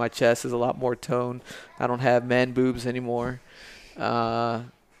toned. My chest is a lot more toned. I don't have man boobs anymore. Let's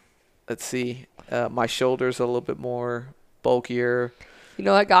see. My shoulders are a little bit more bulkier. You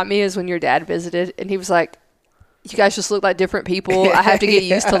know what got me is when your dad visited, and he was like, you guys just look like different people. I have to get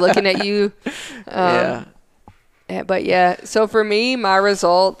used to looking at you. Yeah. But yeah, so for me, my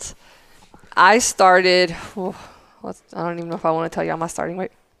results, I started, I don't even know if I want to tell you my starting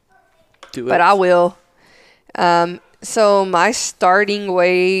weight. Do it. But I will. So my starting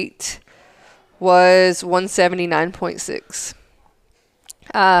weight was 179.6.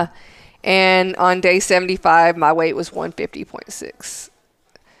 And on day 75, my weight was 150.6.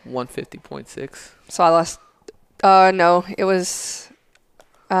 150.6. So I lost, no, it was,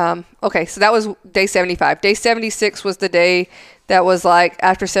 okay, so that was day 75. Day 76 was the day that was like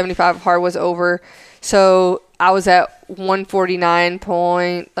after 75 hard was over. So I was at 149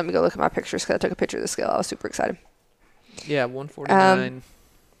 let me go look at my pictures because I took a picture of the scale. I was super excited. Yeah, 149.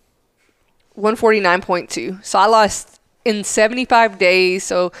 149.2. So I lost in 75 days.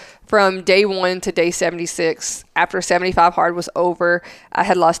 So from day 1 to day 76, after 75 hard was over, I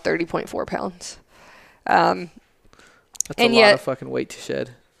had lost 30.4 pounds. That's a lot of fucking weight to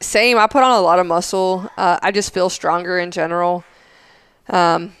shed. Same. I put on a lot of muscle. I just feel stronger in general.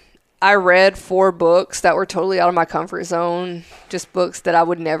 I read 4 books that were totally out of my comfort zone, just books that I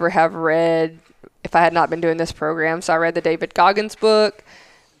would never have read if I had not been doing this program. So I read the David Goggins book.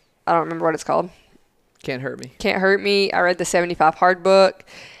 I don't remember what it's called. Can't Hurt Me. Can't Hurt Me. I read the 75 Hard book.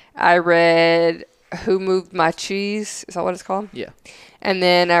 I read Who Moved My Cheese. Is that what it's called? Yeah. And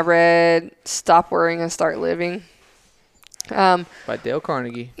then I read Stop Worrying and Start Living. By Dale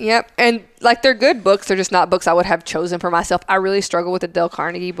Carnegie. Yep. And like they're good books. They're just not books I would have chosen for myself. I really struggled with the Dale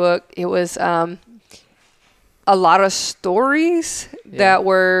Carnegie book. It was a lot of stories that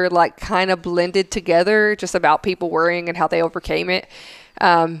were like kind of blended together just about people worrying and how they overcame it.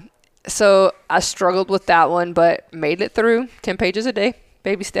 So I struggled with that one, but made it through 10 pages a day,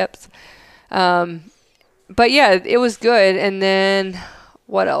 baby steps. But yeah, it was good. And then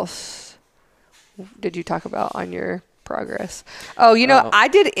what else did you talk about on your progress? Oh, I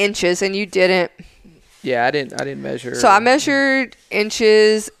did inches and you didn't. Yeah, I didn't measure. So I measured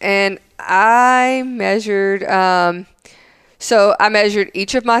inches and I measured, so I measured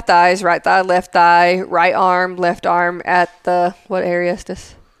each of my thighs, right thigh, left arm, left arm at the, what area is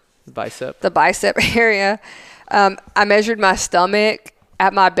this? Bicep. The bicep area. I measured my stomach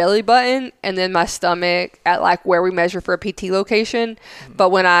at my belly button and then my stomach at like where we measure for a PT location. Mm-hmm.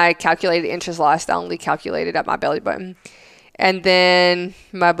 But when I calculated inches lost, I only calculated at my belly button. And then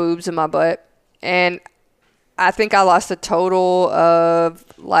my boobs and my butt. And I think I lost a total of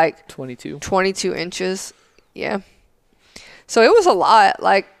like 22 inches. Yeah. So it was a lot.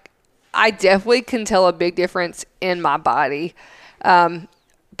 Like I definitely can tell a big difference in my body.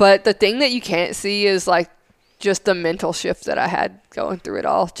 But the thing that you can't see is like just the mental shift that I had going through it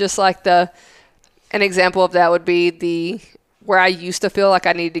all. Just like an example of that would be where I used to feel like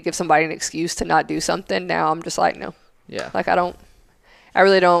I needed to give somebody an excuse to not do something. Now I'm just like, no. Yeah. Like I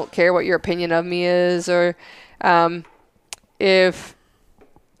really don't care what your opinion of me is, or if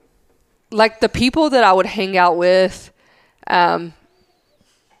like the people that I would hang out with,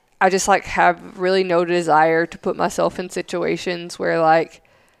 I just like have really no desire to put myself in situations where like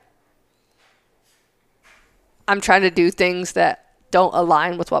I'm trying to do things that don't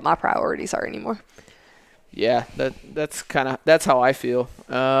align with what my priorities are anymore. Yeah, that's how I feel.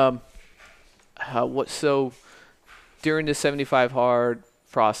 So during the 75 hard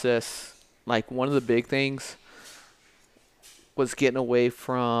process, like one of the big things was getting away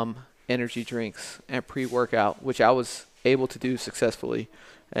from energy drinks and pre-workout, which I was able to do successfully.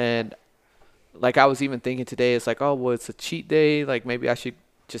 And like I was even thinking today, it's like, oh, well, it's a cheat day. Like maybe I should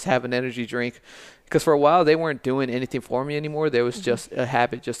just have an energy drink. Because for a while they weren't doing anything for me anymore. There was just a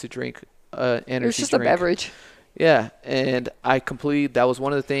habit just to drink energy drink. It was just a beverage. Yeah, and that was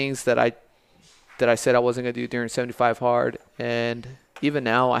one of the things that I said I wasn't going to do during 75 hard. And even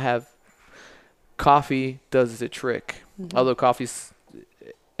now I have coffee does the trick. Although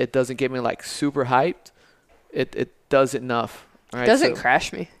it doesn't get me like super hyped. It does enough. Right? It doesn't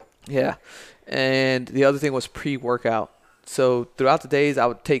crash me. Yeah. And the other thing was pre-workout. So throughout the days, I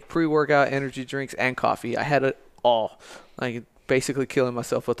would take pre-workout, energy drinks, and coffee. I had it all. Like basically killing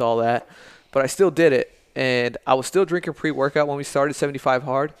myself with all that. But I still did it. And I was still drinking pre-workout when we started 75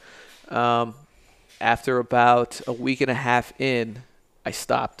 hard. After about a week and a half in, I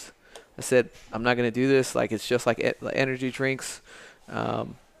stopped. I said, I'm not going to do this. Like it's just like energy drinks.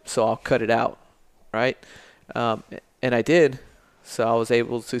 So I'll cut it out. Right? And I did. So I was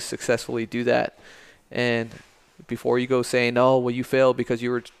able to successfully do that. And before you go saying, oh, well, you failed because you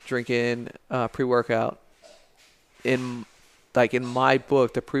were drinking pre-workout. In my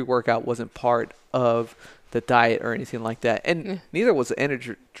book, the pre-workout wasn't part of the diet or anything like that. And neither was the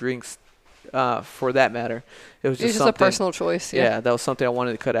energy drinks for that matter. It was just a personal choice. Yeah, that was something I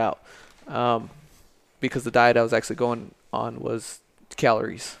wanted to cut out. Because the diet I was actually going on was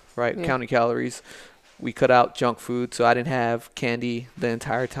calories, right? Yeah. Counting calories. We cut out junk food, so I didn't have candy the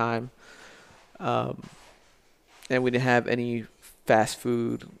entire time. And we didn't have any fast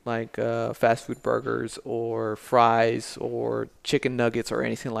food, like fast food burgers or fries or chicken nuggets or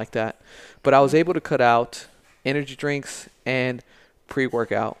anything like that. But I was able to cut out energy drinks and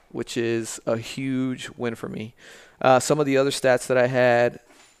pre-workout, which is a huge win for me. Some of the other stats that I had,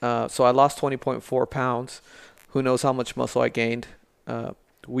 so I lost 20.4 pounds. Who knows how much muscle I gained.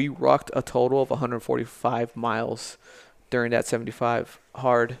 We rocked a total of 145 miles during that 75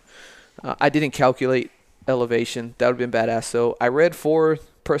 hard. I didn't calculate elevation. That would have been badass. So I read 4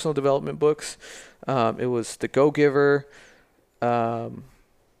 personal development books. It was The Go-Giver. I'm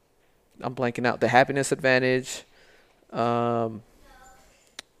blanking out. The Happiness Advantage.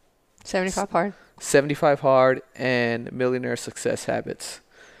 75 hard. 75 hard and Millionaire Success Habits.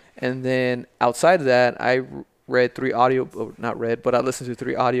 And then outside of that, I read 3 but I listened to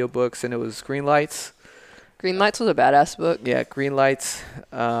 3 audiobooks, and it was Green Lights. Green Lights was a badass book. Yeah, Green Lights.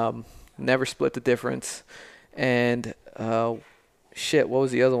 Never Split the Difference. And what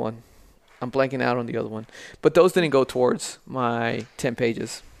was the other one? I'm blanking out on the other one. But those didn't go towards my 10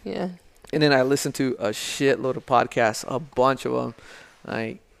 pages. Yeah. And then I listened to a shitload of podcasts, a bunch of them.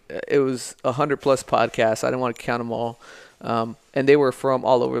 It was 100 plus podcasts. I didn't want to count them all. And they were from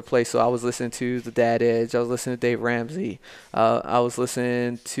all over the place. So I was listening to The Dad Edge. I was listening to Dave Ramsey. I was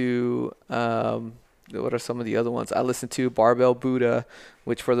listening to, what are some of the other ones? I listened to Barbell Buddha,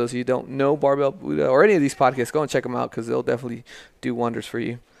 which for those of you who don't know Barbell Buddha or any of these podcasts, go and check them out because they'll definitely do wonders for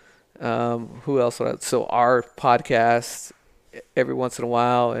you. Who else? So our podcast every once in a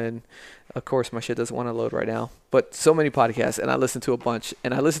while. And of course my shit doesn't want to load right now, but so many podcasts, and I listen to a bunch,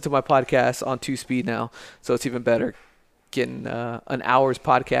 and I listen to my podcast on 2 speed now. So it's even better getting an hour's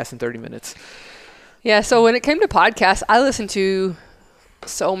podcast in 30 minutes. Yeah. So when it came to podcasts, I listened to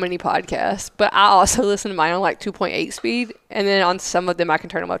so many podcasts, but I also listen to mine on like 2.8 speed. And then on some of them, I can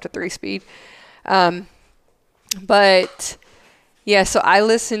turn them up to 3 speed. But yeah, so I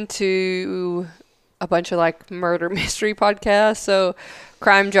listen to a bunch of like murder mystery podcasts. So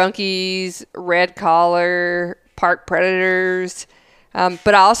Crime Junkies, Red Collar, Park Predators.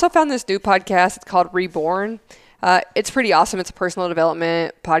 But I also found this new podcast. It's called Reborn. It's pretty awesome. It's a personal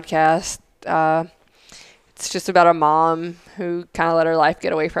development podcast. It's just about a mom who kind of let her life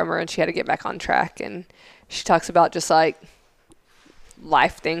get away from her, and she had to get back on track. And she talks about just like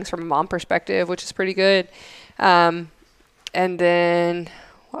life things from a mom perspective, which is pretty good. And then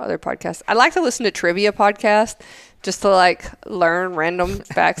what other podcasts? I like to listen to trivia podcasts just to like learn random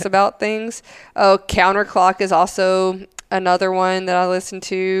facts about things. Oh, Counterclock is also another one that I listen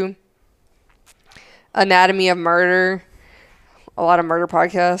to. Anatomy of Murder. A lot of murder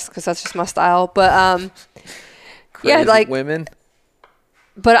podcasts because that's just my style. But yeah, like women.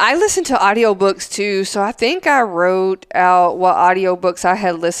 But I listen to audiobooks too, so I think I wrote out what audiobooks I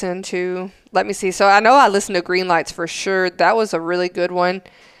had listened to. Let me see. So I know I listened to Green Lights for sure. That was a really good one.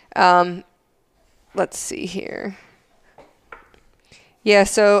 Let's see here. Yeah,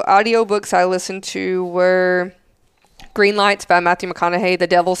 so audiobooks I listened to were Green Lights by Matthew McConaughey, The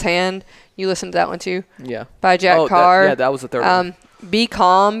Devil's Hand. You listened to that one too? Yeah. By Jack Carr. That was the third one. Be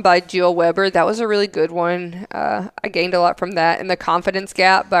Calm by Jill Weber. That was a really good one. I gained a lot from that. And The Confidence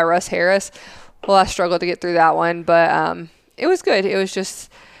Gap by Russ Harris. Well, I struggled to get through that one, but it was good. It was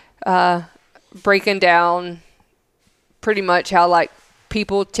just breaking down pretty much how like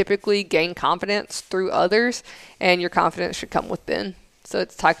people typically gain confidence through others, and your confidence should come within. So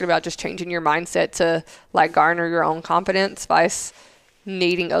it's talking about just changing your mindset to like garner your own confidence vice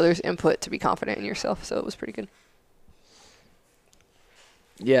needing others' input to be confident in yourself. So it was pretty good.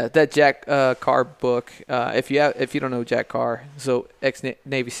 Yeah, that Jack Carr book. If you don't know Jack Carr, so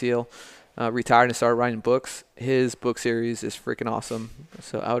ex-Navy SEAL, retired and started writing books. His book series is freaking awesome.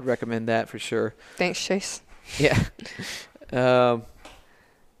 So I would recommend that for sure. Thanks, Chase. Yeah.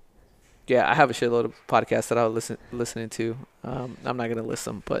 Yeah, I have a shitload of podcasts that I was listening to. I'm not going to list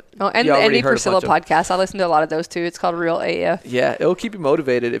them, but and the Andy Frisella podcast. I listen to a lot of those too. It's called Real AF. Yeah, it'll keep you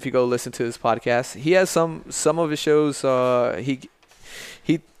motivated if you go listen to his podcast. He has some of his shows.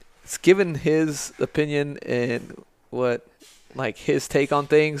 He's given his opinion and what like his take on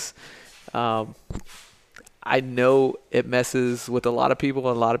things. I know it messes with a lot of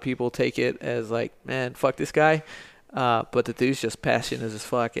people. A lot of people take it as like, man, fuck this guy. But the dude's just passionate as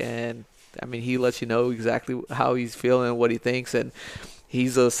fuck, and I mean, he lets you know exactly how he's feeling and what he thinks, and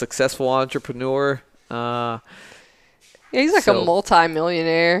he's a successful entrepreneur. Yeah, he's like a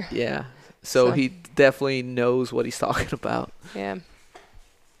multi-millionaire. Yeah, so he definitely knows what he's talking about. Yeah.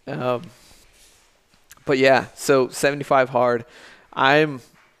 But yeah, so 75 hard. I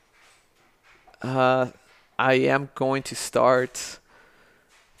am going to start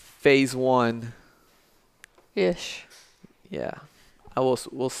phase 1 ish. Yeah.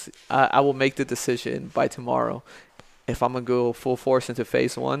 We'll see. I will make the decision by tomorrow if I'm going to go full force into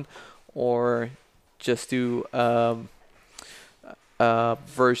phase 1 or just do a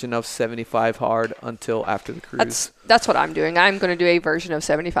version of 75 hard until after the cruise. That's what I'm doing. I'm going to do a version of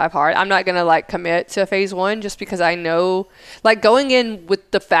 75 hard. I'm not going to like commit to phase 1 just because I know, like going in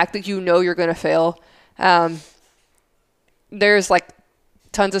with the fact that you know you're going to fail. There's like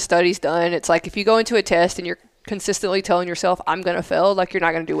tons of studies done. It's like if you go into a test and you're consistently telling yourself I'm going to fail, like you're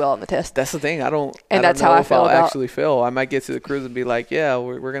not going to do well on the test. That's the thing. I don't know how if I'll actually fail. I might get to the cruise and be like, yeah,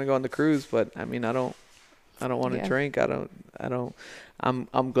 we're going to go on the cruise, but I mean, I don't want to drink.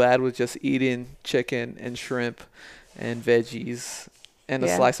 I'm glad with just eating chicken and shrimp and veggies and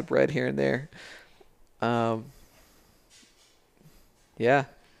a slice of bread here and there. Yeah.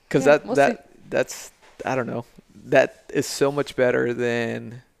 Cuz that's I don't know. That is so much better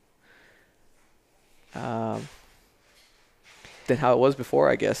than how it was before,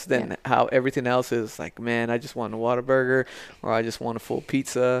 I guess, than how everything else is like, man, I just want a Whataburger or I just want a full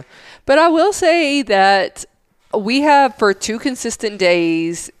pizza. But I will say that we have for 2 consistent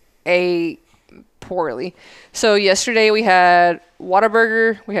days poorly. So yesterday we had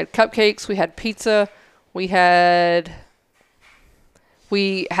Whataburger, we had cupcakes, we had pizza, we had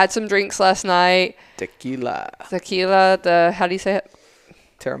some drinks last night. Tequila, how do you say it?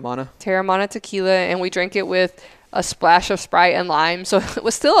 Terramana tequila, and we drank it with a splash of Sprite and lime. So it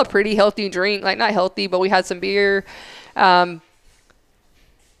was still a pretty healthy drink. Like, not healthy, but we had some beer. I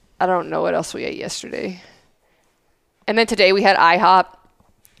don't know what else we ate yesterday. And then today we had IHOP.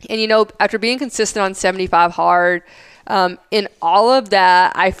 And, you know, after being consistent on 75 hard, in all of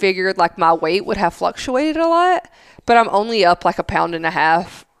that, I figured, like, my weight would have fluctuated a lot. But I'm only up, like, 1.5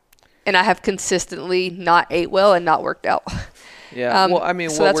 pounds. And I have consistently not ate well and not worked out. Yeah. Well, I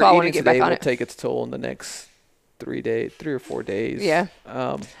mean, so what we're eating today will take its toll in the next 3 or 4 days. Yeah.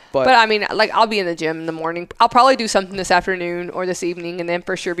 But I mean, like, I'll be in the gym in the morning. I'll probably do something this afternoon or this evening, and then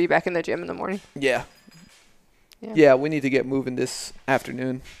for sure be back in the gym in the morning. Yeah. Yeah, we need to get moving this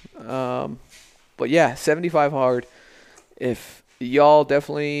afternoon. But yeah, 75 hard. If y'all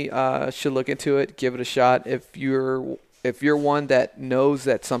definitely should look into it, give it a shot. If you're one that knows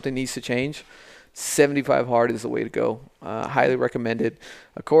that something needs to change, 75 hard is the way to go. Highly recommended.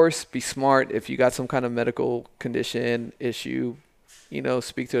 Of course, be smart. If you got some kind of medical condition, issue,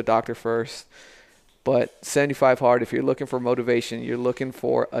 speak to a doctor first. But 75 hard, if you're looking for motivation, you're looking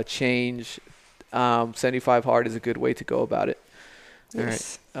for a change, 75 hard is a good way to go about it.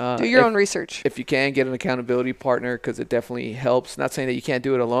 Yes. All right. Do your own research. If you can, get an accountability partner because it definitely helps. Not saying that you can't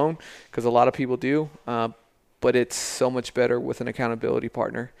do it alone because a lot of people do. but it's so much better with an accountability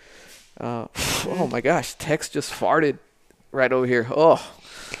partner. Oh my gosh, Tex just farted right over here. Oh,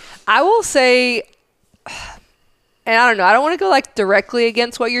 I will say, and I don't know, I don't want to go like directly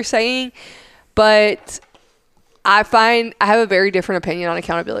against what you're saying, but I find I have a very different opinion on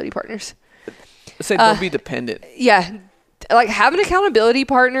accountability partners. Say don't be dependent. Yeah. Like have an accountability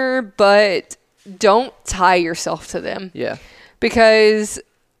partner, but don't tie yourself to them. Yeah. Because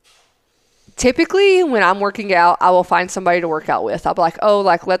typically when I'm working out, I will find somebody to work out with. I'll be like, oh,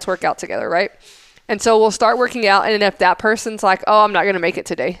 like let's work out together, right? And so we'll start working out. And if that person's like, oh, I'm not going to make it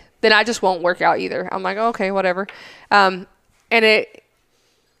today, then I just won't work out either. I'm like, oh, okay, whatever. And it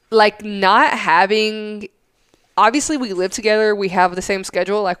like not having, obviously we live together. We have the same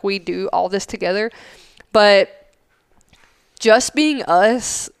schedule. Like we do all this together, but just being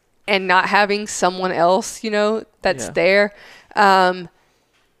us and not having someone else, you know, that's there.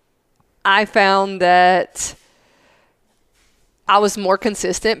 I found that I was more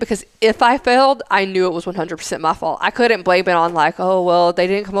consistent because if I failed, I knew it was 100% my fault. I couldn't blame it on like, oh, well, they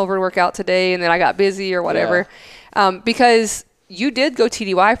didn't come over to work out today and then I got busy or whatever. Yeah. Because you did go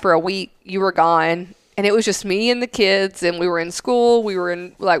TDY for a week. You were gone and it was just me and the kids and we were in school. We were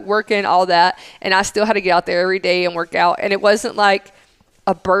in like working, all that. And I still had to get out there every day and work out. And it wasn't like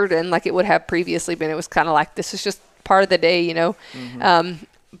a burden like it would have previously been. It was kind of like, this is just part of the day, you know? Mm-hmm.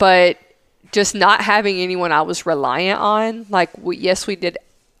 But just not having anyone I was reliant on, like, yes, we did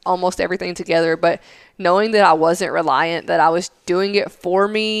almost everything together, but knowing that I wasn't reliant, that I was doing it for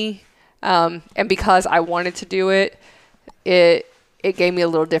me, and because I wanted to do it, it gave me a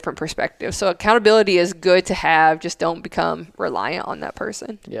little different perspective. So accountability is good to have, just don't become reliant on that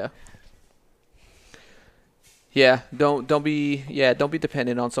person. Yeah. Yeah, don't be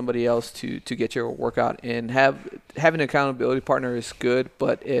dependent on somebody else to get your workout in. Having an accountability partner is good,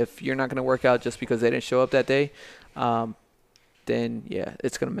 but if you're not going to work out just because they didn't show up that day, then yeah,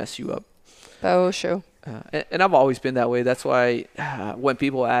 it's going to mess you up. Oh, sure. And I've always been that way. That's why when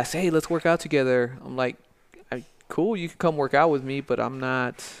people ask, "Hey, let's work out together," I'm like, "Cool, you can come work out with me, but I'm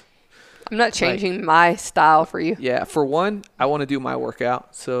not changing my style for you." Yeah, for one, I want to do my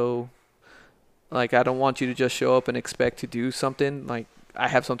workout, so. Like, I don't want you to just show up and expect to do something. Like, I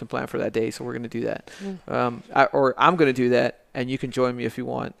have something planned for that day, so we're going to do that. Or I'm going to do that, and you can join me if you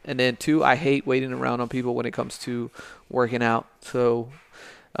want. And then, two, I hate waiting around on people when it comes to working out. So,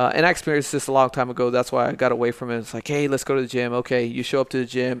 and I experienced this a long time ago. That's why I got away from it. It's like, hey, let's go to the gym. Okay, you show up to the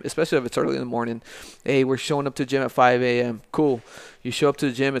gym, especially if it's early in the morning. Hey, we're showing up to the gym at 5 a.m. Cool. You show up to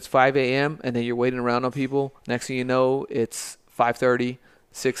the gym, it's 5 a.m., and then you're waiting around on people. Next thing you know, it's 5:30.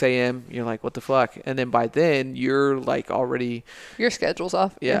 6 a.m. You're like, what the fuck? And then by then, you're like already... Your schedule's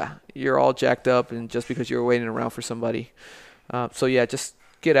off. Yeah. You're all jacked up and just because you're waiting around for somebody. So, yeah, just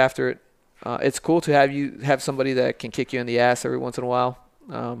get after it. It's cool to have somebody that can kick you in the ass every once in a while,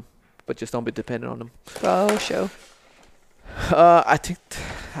 but just don't be dependent on them. Oh, sure. I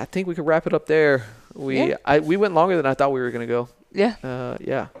think we could wrap it up there. We went longer than I thought we were going to go. Yeah.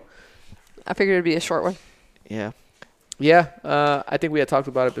 Yeah. I figured it'd be a short one. Yeah. Yeah, I think we had talked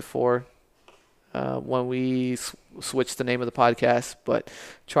about it before when we switched the name of the podcast, but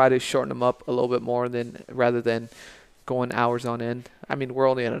try to shorten them up a little bit more rather than going hours on end. I mean, we're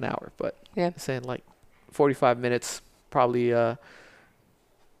only at an hour, but saying like 45 minutes probably it'll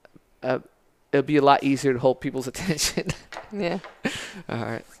be a lot easier to hold people's attention. Yeah. All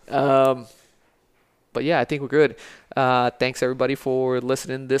right. But yeah, I think we're good. Thanks everybody for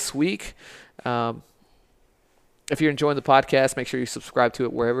listening this week. If you're enjoying the podcast, make sure you subscribe to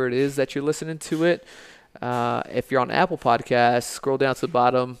it wherever it is that you're listening to it. If you're on Apple Podcasts, scroll down to the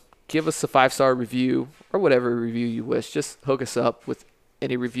bottom, give us a 5-star review or whatever review you wish. Just hook us up with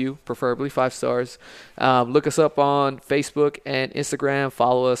any review, preferably 5 stars. Look us up on Facebook and Instagram.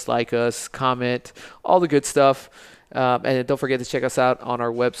 Follow us, like us, comment, all the good stuff. And don't forget to check us out on our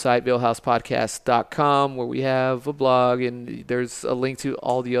website, villhousepodcast.com, where we have a blog and there's a link to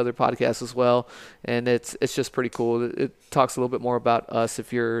all the other podcasts as well. And it's just pretty cool. It talks a little bit more about us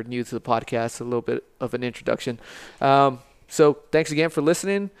if you're new to the podcast, a little bit of an introduction. So thanks again for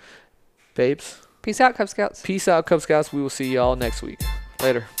listening, babes. Peace out, Cub Scouts. Peace out, Cub Scouts. We will see y'all next week.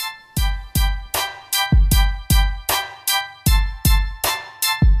 Later.